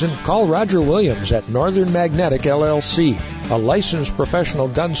this season, call Roger Williams at Northern Magnetic LLC. A licensed professional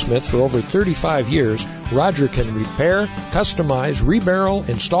gunsmith for over 35 years, Roger can repair, customize, rebarrel,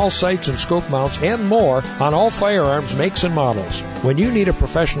 install sights and scope mounts, and more on all firearms makes and models. When you need a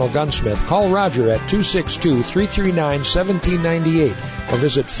professional gunsmith, call Roger at 262-339-1798 or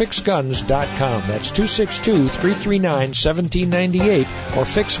visit fixguns.com. That's 262-339-1798 or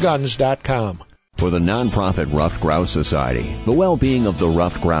fixguns.com. For the nonprofit Ruffed Grouse Society, the well-being of the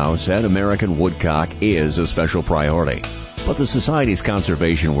ruffed grouse and American woodcock is a special priority. But the Society's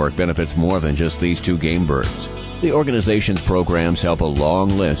conservation work benefits more than just these two game birds. The organization's programs help a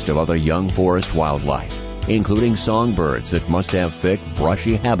long list of other young forest wildlife, including songbirds that must have thick,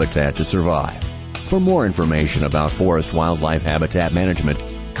 brushy habitat to survive. For more information about forest wildlife habitat management,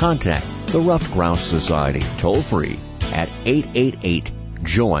 contact the Ruffed Grouse Society toll-free at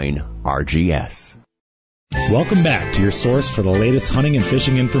 888-JOIN-RGS. Welcome back to your source for the latest hunting and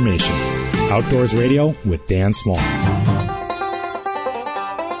fishing information. Outdoors Radio with Dan Small.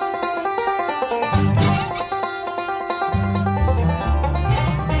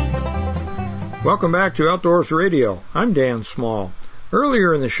 Welcome back to Outdoors Radio. I'm Dan Small.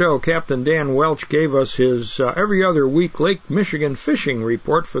 Earlier in the show, Captain Dan Welsch gave us his every other week Lake Michigan fishing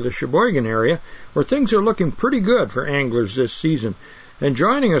report for the Sheboygan area, where things are looking pretty good for anglers this season. And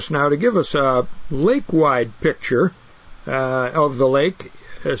joining us now to give us a lake-wide picture of the lake,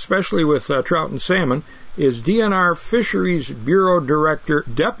 especially with trout and salmon, is DNR Fisheries Bureau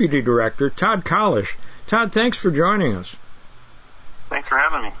Deputy Director Todd Kalish. Todd, thanks for joining us. Thanks for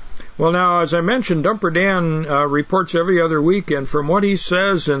having me. Well, now, as I mentioned, Dumper Dan reports every other week, and from what he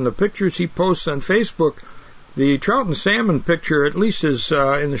says and the pictures he posts on Facebook, the trout and salmon picture, at least is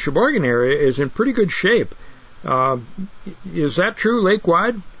in the Sheboygan area, is in pretty good shape. Is that true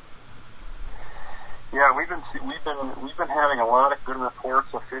lake-wide? Yeah, we've been having a lot of good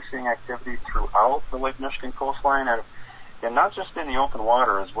reports of fishing activity throughout the Lake Michigan coastline, and not just in the open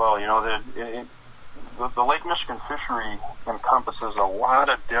water as well. You know, the Lake Michigan fishery encompasses a lot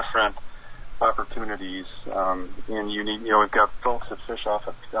of different opportunities, and we've got folks that fish off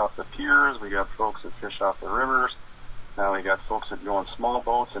the piers, we got folks that fish off the rivers. Now we got folks that go in small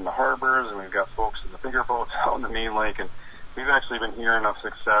boats in the harbors, and we've got folks in the bigger boats out in the main lake, and we've actually been hearing of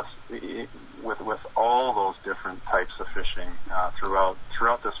success with all those different types of fishing throughout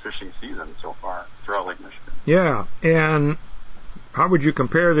this fishing season so far throughout Lake Michigan. Yeah, and how would you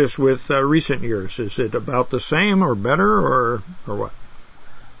compare this with recent years? Is it about the same or better or what?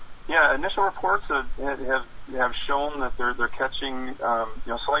 Yeah, initial reports have shown that they're catching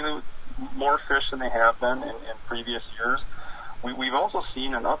slightly more fish than they have been in previous years. We've also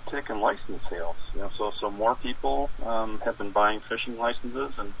seen an uptick in license sales. So more people have been buying fishing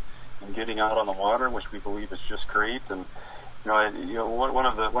licenses and getting out on the water, which we believe is just great. And one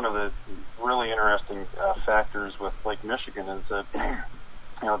of the really interesting factors with Lake Michigan is that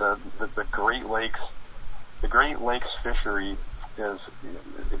the Great Lakes fishery is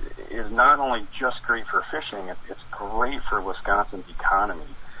not only just great for fishing, it's great for Wisconsin's economy.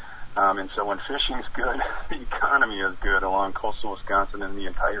 And so when fishing's good, the economy is good along coastal Wisconsin and the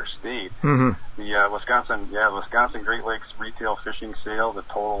entire state. Mm-hmm. The Wisconsin Great Lakes retail fishing sales that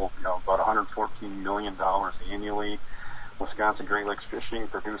total about $114 million annually. Wisconsin Great Lakes fishing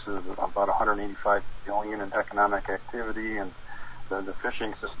produces about $185 billion in economic activity, and the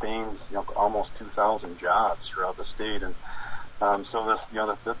fishing sustains almost 2,000 jobs throughout the state. And so this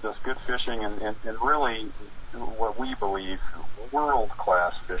good fishing and really what we believe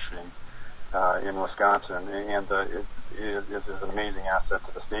world-class fishing in Wisconsin, and it is an amazing asset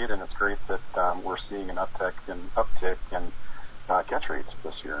to the state, and it's great that we're seeing an uptick in catch rates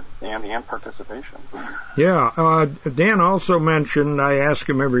this year and participation. Yeah, Dan also mentioned, I ask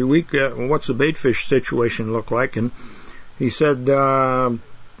him every week, what's the bait fish situation look like, and he said,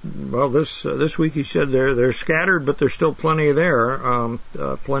 this week he said they're scattered, but there's still plenty there,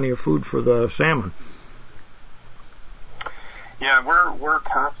 plenty of food for the salmon. Yeah, we're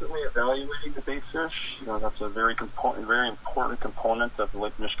constantly evaluating the bait fish. That's a very important component of the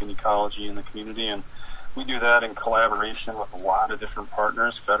Lake Michigan ecology in the community, and we do that in collaboration with a lot of different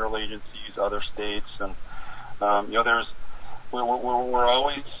partners, federal agencies, other states, and we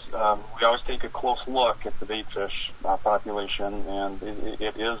always take a close look at the bait fish population, and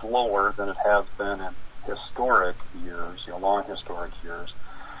it is lower than it has been in historic years, long historic years,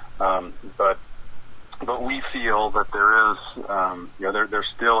 but we feel that there is, there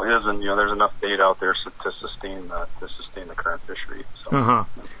still is, and there's enough bait out there to sustain the current fishery. So. Uh-huh.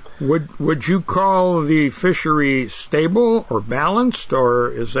 Would you call the fishery stable or balanced,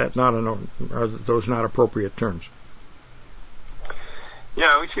 or is that are those not appropriate terms?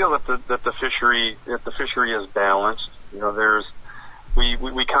 Yeah, we feel that the fishery is balanced.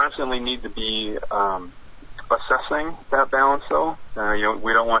 We constantly need to be assessing that balance, though.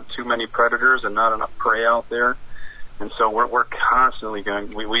 We don't want too many predators and not enough prey out there, and so we're constantly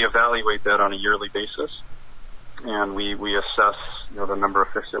we evaluate that on a yearly basis, and we assess the number of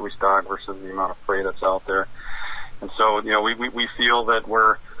fish that we stock versus the amount of prey that's out there, and so we feel that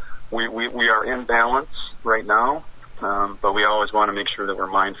we are in balance right now. But we always want to make sure that we're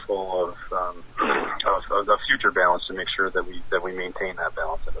mindful of future balance to make sure that we maintain that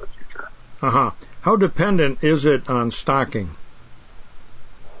balance into the future. How dependent is it on stocking?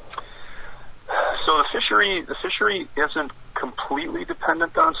 So the fishery isn't completely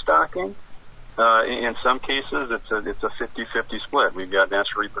dependent on stocking. In some cases, it's a 50-50 split. We've got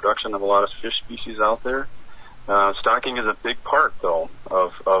natural reproduction of a lot of fish species out there. Stocking is a big part, though,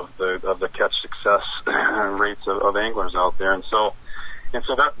 of the catch success rates of anglers out there, and so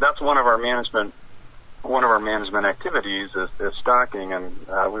that's one of our management activities is stocking, and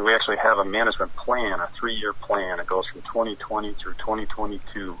we actually have a management plan, a 3-year plan. It goes from 2020 through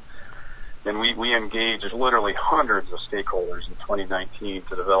 2022, and we engaged literally hundreds of stakeholders in 2019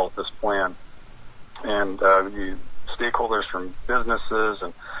 to develop this plan, and stakeholders from businesses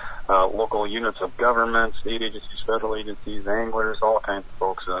and local units of government, state agencies, federal agencies, anglers, all kinds of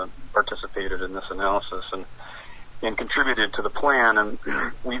folks participated in this analysis and contributed to the plan. And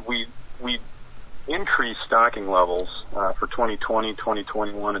we increased stocking levels for 2020,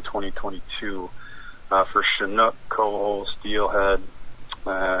 2021, and 2022 for Chinook, coho, steelhead,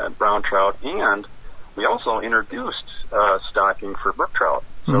 brown trout, and we also introduced stocking for brook trout.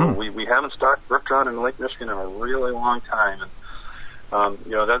 So we haven't stocked brook trout in Lake Michigan in a really long time. And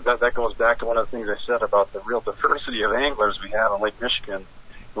that goes back to one of the things I said about the real diversity of anglers we have in Lake Michigan.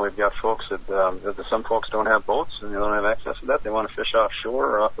 We've got folks that some folks don't have boats and they don't have access to that. They want to fish offshore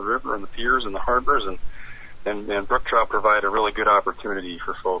or off the river and the piers and the harbors, and brook trout provide a really good opportunity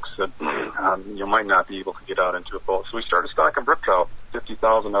for folks that might not be able to get out into a boat. So we started stocking brook trout,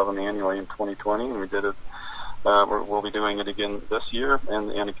 50,000 of them annually in 2020, and we did it. We'll be doing it again this year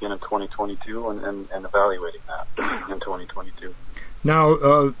and again in 2022 and evaluating that in 2022.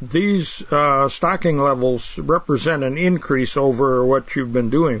 Now, these stocking levels represent an increase over what you've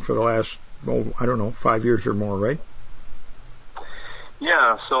been doing for the last, 5 years or more, right?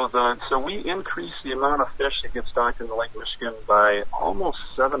 Yeah, so we increased the amount of fish that get stocked in the Lake Michigan by almost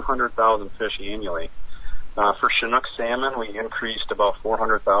 700,000 fish annually. For Chinook salmon, we increased about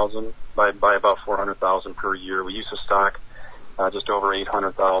 400,000 by about 400,000 per year. We used to stock just over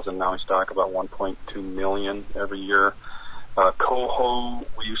 800,000. Now we stock about 1.2 million every year. Coho,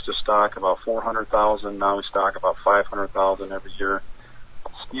 we used to stock about 400,000. Now we stock about 500,000 every year.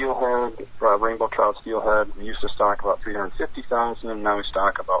 Steelhead, rainbow trout steelhead, we used to stock about 350,000. Now we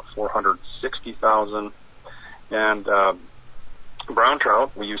stock about 460,000. And brown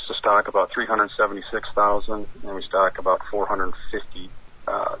trout, we used to stock about 376,000, and we stock about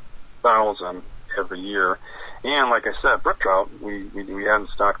 450,000 every year. And like I said, brook trout, we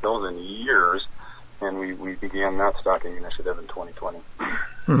hadn't stocked those in years. And we began that stocking initiative in 2020.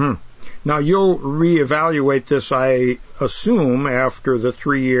 Now, you'll reevaluate this, I assume, after the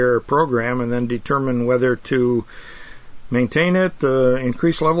 3-year program and then determine whether to maintain it,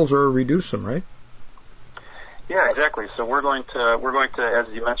 increase levels, or reduce them, right? Yeah, exactly. So we're going to, as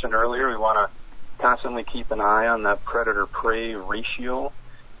you mentioned earlier, we want to constantly keep an eye on that predator-prey ratio.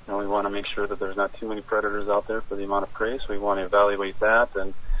 We want to make sure that there's not too many predators out there for the amount of prey, so we want to evaluate that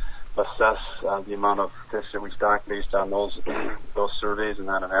and assess the amount of fish that we stock based on those surveys and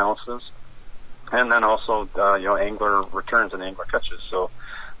that analysis, and then also angler returns and angler catches. So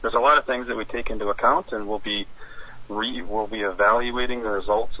there's a lot of things that we take into account, and we'll be evaluating the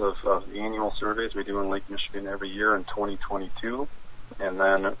results of annual surveys we do in Lake Michigan every year in 2022, and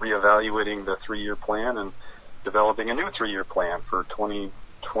then reevaluating the 3-year plan and developing a new 3-year plan for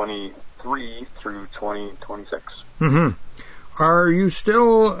 2023 through 2026. Are you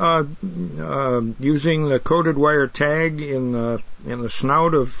still using the coated wire tag in the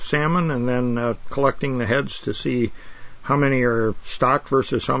snout of salmon and then collecting the heads to see how many are stocked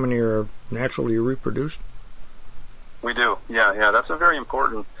versus how many are naturally reproduced? We do. Yeah. That's a very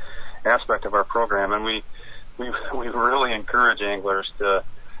important aspect of our program, and we really encourage anglers to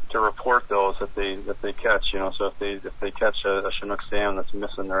report those that they catch. So if they catch a Chinook salmon that's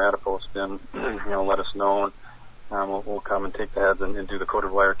missing their adipose fin, let us know. We'll come and take the heads and do the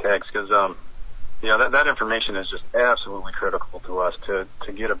coated wire tags, because that information is just absolutely critical to us to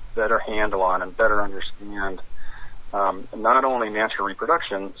get a better handle on and better understand not only natural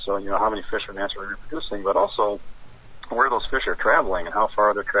reproduction, so how many fish are naturally reproducing, but also where those fish are traveling and how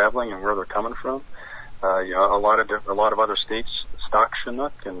far they're traveling and where they're coming from. A lot of other states stock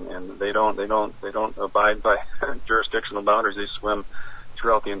Chinook, and they don't abide by jurisdictional boundaries. They swim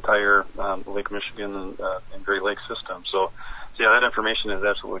throughout the entire Lake Michigan and Great Lakes system. So that information is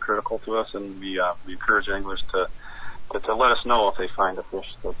absolutely critical to us, and we encourage anglers to let us know if they find a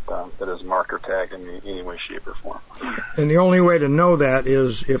fish that is marked or tagged in any way, shape, or form. And the only way to know that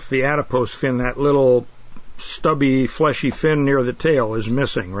is if the adipose fin, that little stubby, fleshy fin near the tail, is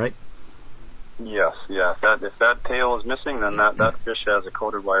missing, right? Yes. If that tail is missing, then that fish has a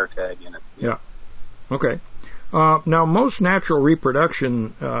coated wire tag in it. Yeah. Okay. Now, most natural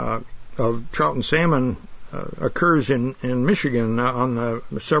reproduction of trout and salmon occurs in Michigan on the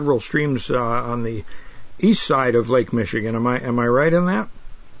several streams on the east side of Lake Michigan. Am I right in that?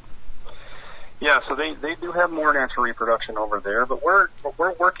 Yeah, so they do have more natural reproduction over there, but we're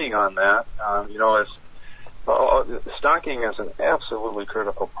working on that. Stocking is an absolutely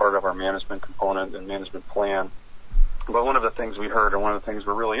critical part of our management component and management plan. But one of the things we heard, and one of the things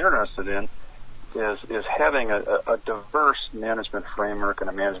we're really interested in, is having a diverse management framework and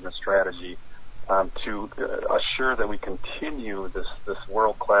a management strategy to assure that we continue this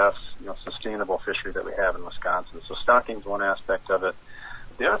world-class, sustainable fishery that we have in Wisconsin. So stocking is one aspect of it.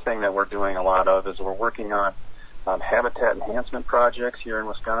 The other thing that we're doing a lot of is we're working on habitat enhancement projects here in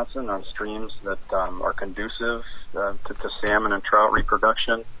Wisconsin on streams that are conducive to salmon and trout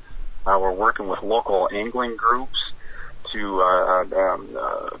reproduction. We're working with local angling groups to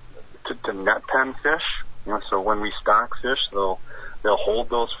net pen fish. So when we stock fish, they'll hold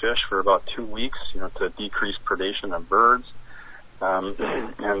those fish for about 2 weeks, to decrease predation of birds.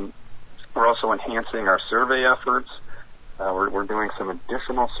 And we're also enhancing our survey efforts. We're doing some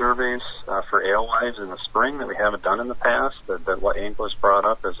additional surveys for alewives in the spring that we haven't done in the past, that what anglers brought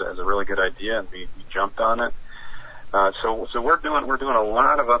up as a really good idea, and we jumped on it. So we're doing a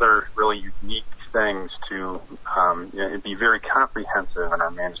lot of other really unique things to be very comprehensive in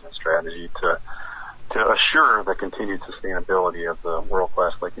our management strategy to assure the continued sustainability of the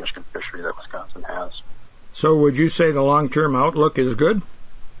world-class Lake Michigan fishery that Wisconsin has. So would you say the long-term outlook is good?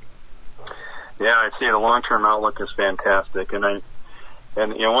 Yeah, I'd say the long-term outlook is fantastic, and one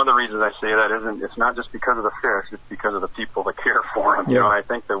of the reasons I say that it's not just because of the fish, it's because of the people that care for them. Yeah. I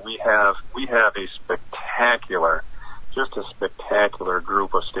think that we have a spectacular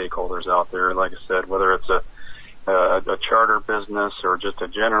group of stakeholders out there. Like I said, whether it's a charter business or just a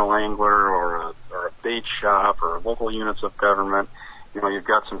general angler or a bait shop or local units of government, you've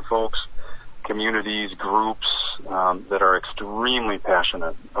got some folks, communities, groups that are extremely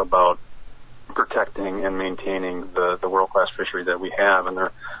passionate about protecting and maintaining the world-class fishery that we have, and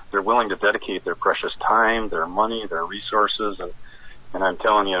they're willing to dedicate their precious time, their money, their resources, and I'm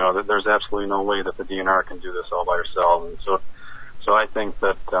telling you, that there's absolutely no way that the DNR can do this all by ourselves. And so I think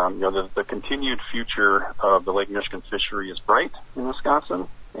that the continued future of the Lake Michigan fishery is bright in Wisconsin,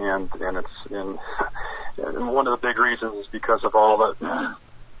 and it's one of the big reasons is because of all the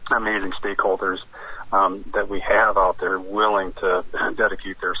amazing stakeholders that we have out there willing to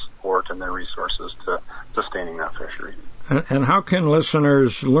dedicate their support and their resources to sustaining that fishery. And how can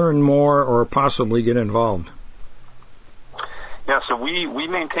listeners learn more or possibly get involved? Yeah, so we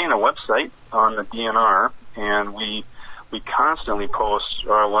maintain a website on the DNR, and we constantly post,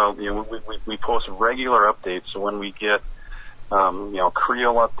 we post regular updates. So when we get,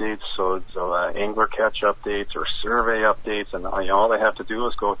 creel updates, so angler catch updates or survey updates, and all they have to do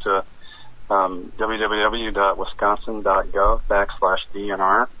is go to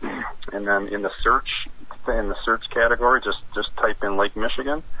www.wisconsin.gov/DNR, and then in the search category, just type in Lake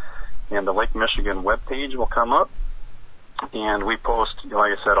Michigan, and the Lake Michigan webpage will come up. And we post,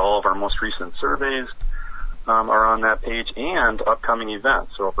 like I said, all of our most recent surveys are on that page, and upcoming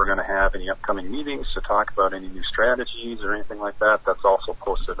events. So if we're going to have any upcoming meetings to talk about any new strategies or anything like that, that's also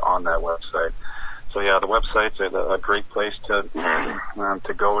posted on that website. So yeah, the website's a great place to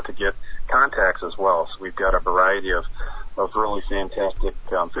go to get contacts as well. So we've got a variety of really fantastic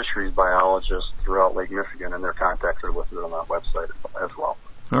fisheries biologists throughout Lake Michigan, and their contacts are listed on that website as well.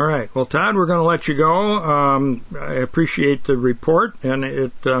 All right. Well, Todd, we're going to let you go. I appreciate the report,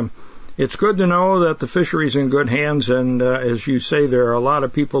 and it's good to know that the fishery's in good hands. And as you say, there are a lot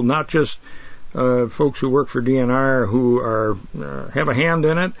of people, not just folks who work for DNR, who have a hand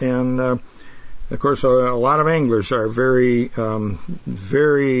in it. And of course, a lot of anglers are very,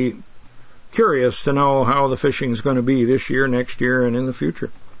 very curious to know how the fishing is going to be this year, next year, and in the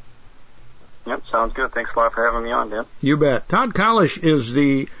future. Yep, sounds good. Thanks a lot for having me on, Dan. You bet. Todd Kalish is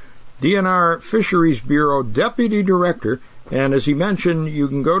the DNR Fisheries Bureau Deputy Director, and as he mentioned, you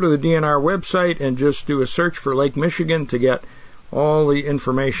can go to the DNR website and just do a search for Lake Michigan to get all the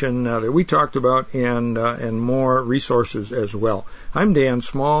information that we talked about and more resources as well. I'm Dan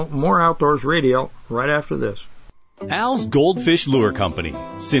Small, more Outdoors Radio right after this. Al's Goldfish Lure Company.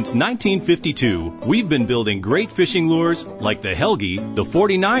 Since 1952, we've been building great fishing lures like the Helgi, the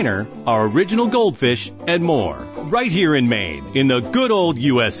 49er, our original goldfish, and more. Right here in Maine, in the good old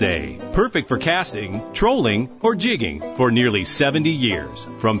USA. Perfect for casting, trolling, or jigging for nearly 70 years.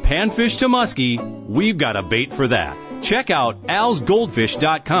 From panfish to muskie, we've got a bait for that. Check out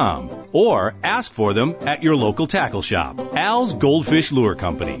alsgoldfish.com or ask for them at your local tackle shop. Al's Goldfish Lure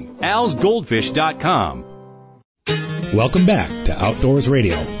Company. alsgoldfish.com. Welcome back to Outdoors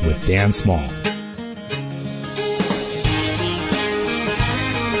Radio with Dan Small.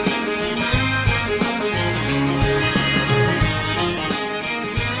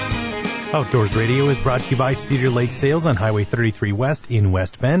 Outdoors Radio is brought to you by Cedar Lake Sales on Highway 33 West in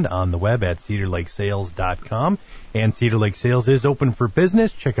West Bend, on the web at cedarlakesales.com. And Cedar Lake Sales is open for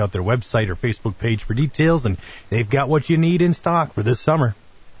business. Check out their website or Facebook page for details, and they've got what you need in stock for this summer.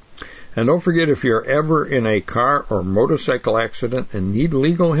 And don't forget, if you're ever in a car or motorcycle accident and need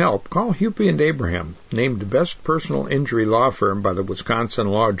legal help, call Hupy and Abraham, named best personal injury law firm by the Wisconsin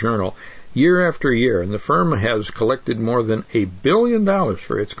Law Journal year after year, and the firm has collected more than $1 billion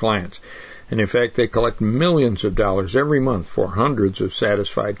for its clients. And in fact, they collect millions of dollars every month for hundreds of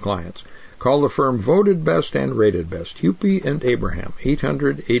satisfied clients. Call the firm voted best and rated best, Hupy and Abraham,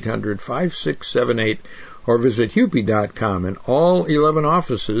 800-800-5678, or visit Hupy.com. And all 11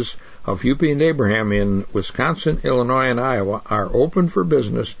 offices of Hupy and Abraham in Wisconsin, Illinois, and Iowa are open for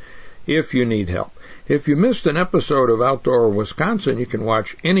business if you need help. If you missed an episode of Outdoor Wisconsin, you can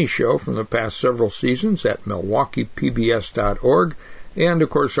watch any show from the past several seasons at MilwaukeePBS.org. And, of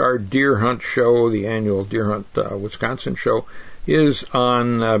course, our Deer Hunt show, the annual Deer Hunt Wisconsin show, is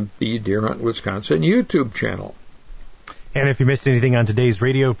on the Deer Hunt Wisconsin YouTube channel. And if you missed anything on today's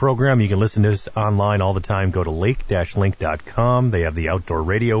radio program, you can listen to us online all the time. Go to lake-link.com. They have the outdoor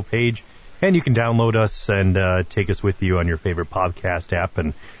radio page, and you can download us and take us with you on your favorite podcast app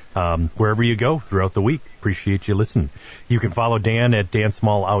and wherever you go throughout the week. Appreciate you listening. You can follow Dan at Dan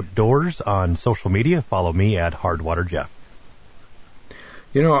Small Outdoors on social media. Follow me at Hardwater Jeff.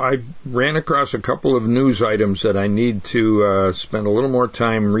 You know, I ran across a couple of news items that I need to spend a little more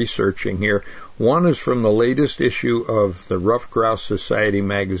time researching here. One is from the latest issue of the Rough Grouse Society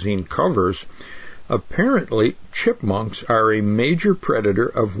magazine covers. Apparently, chipmunks are a major predator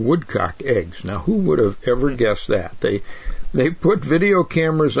of woodcock eggs. Now, who would have ever guessed that? They put video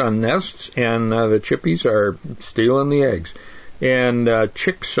cameras on nests, and the chippies are stealing the eggs. And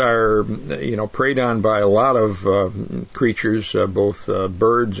chicks are, preyed on by a lot of creatures, both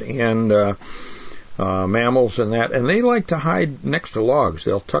birds and mammals and that. And they like to hide next to logs.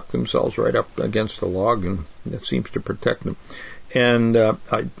 They'll tuck themselves right up against the log, and that seems to protect them. And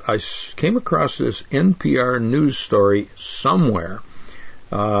I came across this NPR news story somewhere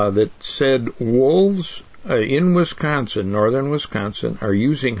that said wolves in Wisconsin, northern Wisconsin, are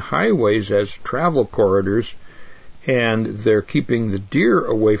using highways as travel corridors, and they're keeping the deer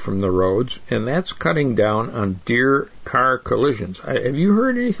away from the roads, and that's cutting down on deer-car collisions. Have you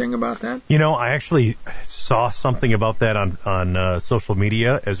heard anything about that? You know, I actually saw something about that on social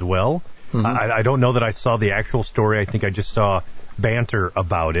media as well. Mm-hmm. I don't know that I saw the actual story. I think I just saw banter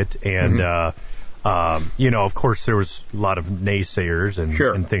about it, and of course, there was a lot of naysayers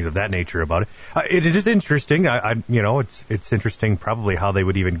and things of that nature about it. It is interesting. It's interesting probably how they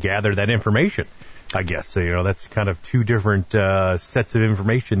would even gather that information. I guess that's kind of two different sets of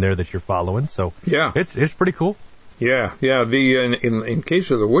information there that you're following. So yeah, it's pretty cool. Yeah. In case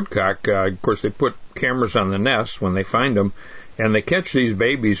of the woodcock, of course, they put cameras on the nests when they find them, and they catch these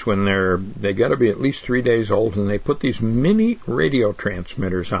babies when they got to be at least 3 days old, and they put these mini radio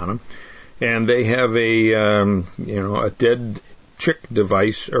transmitters on them, and they have a dead chick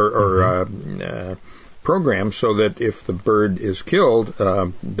device or program so that if the bird is killed,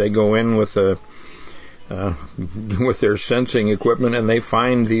 they go in with their sensing equipment, and they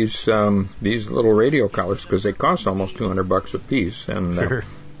find these little radio collars, because they cost almost $200 a piece. And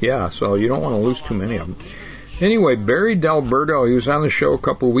so you don't want to lose too many of them. Anyway, Barry D'Alberto, he was on the show a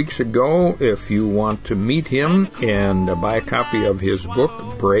couple of weeks ago. If you want to meet him and buy a copy of his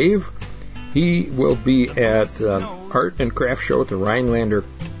book, Brave, he will be at Art and Craft Show at the Rhinelander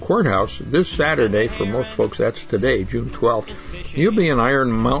Courthouse this Saturday. For most folks, that's today, June 12th. He'll be in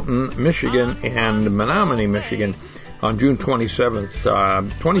Iron Mountain, Michigan, and Menominee, Michigan, on June 27th,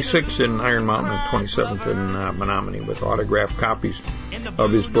 26th in Iron Mountain and 27th in Menominee, with autographed copies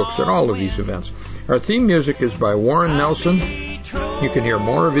of his books at all of these events. Our theme music is by Warren Nelson. You can hear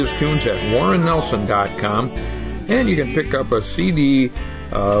more of his tunes at warrennelson.com, and you can pick up a CD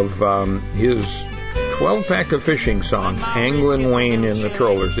of his 12-pack of fishing songs, Anglin' Wayne and the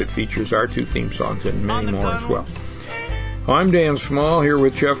Trollers. It features our 2 theme songs and many more as well. I'm Dan Small here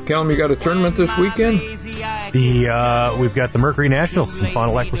with Jeff Kelm. You got a tournament this weekend? We've got the Mercury Nationals in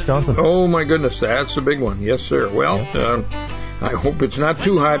Fond du Lac, Wisconsin. Oh, my goodness, that's a big one. Yes, sir. Well, I hope it's not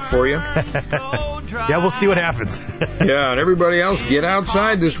too hot for you. Yeah, we'll see what happens. Yeah, and everybody else, get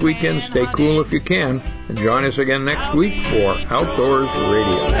outside this weekend. Stay cool if you can. And join us again next week for Outdoors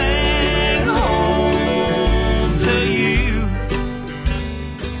Radio.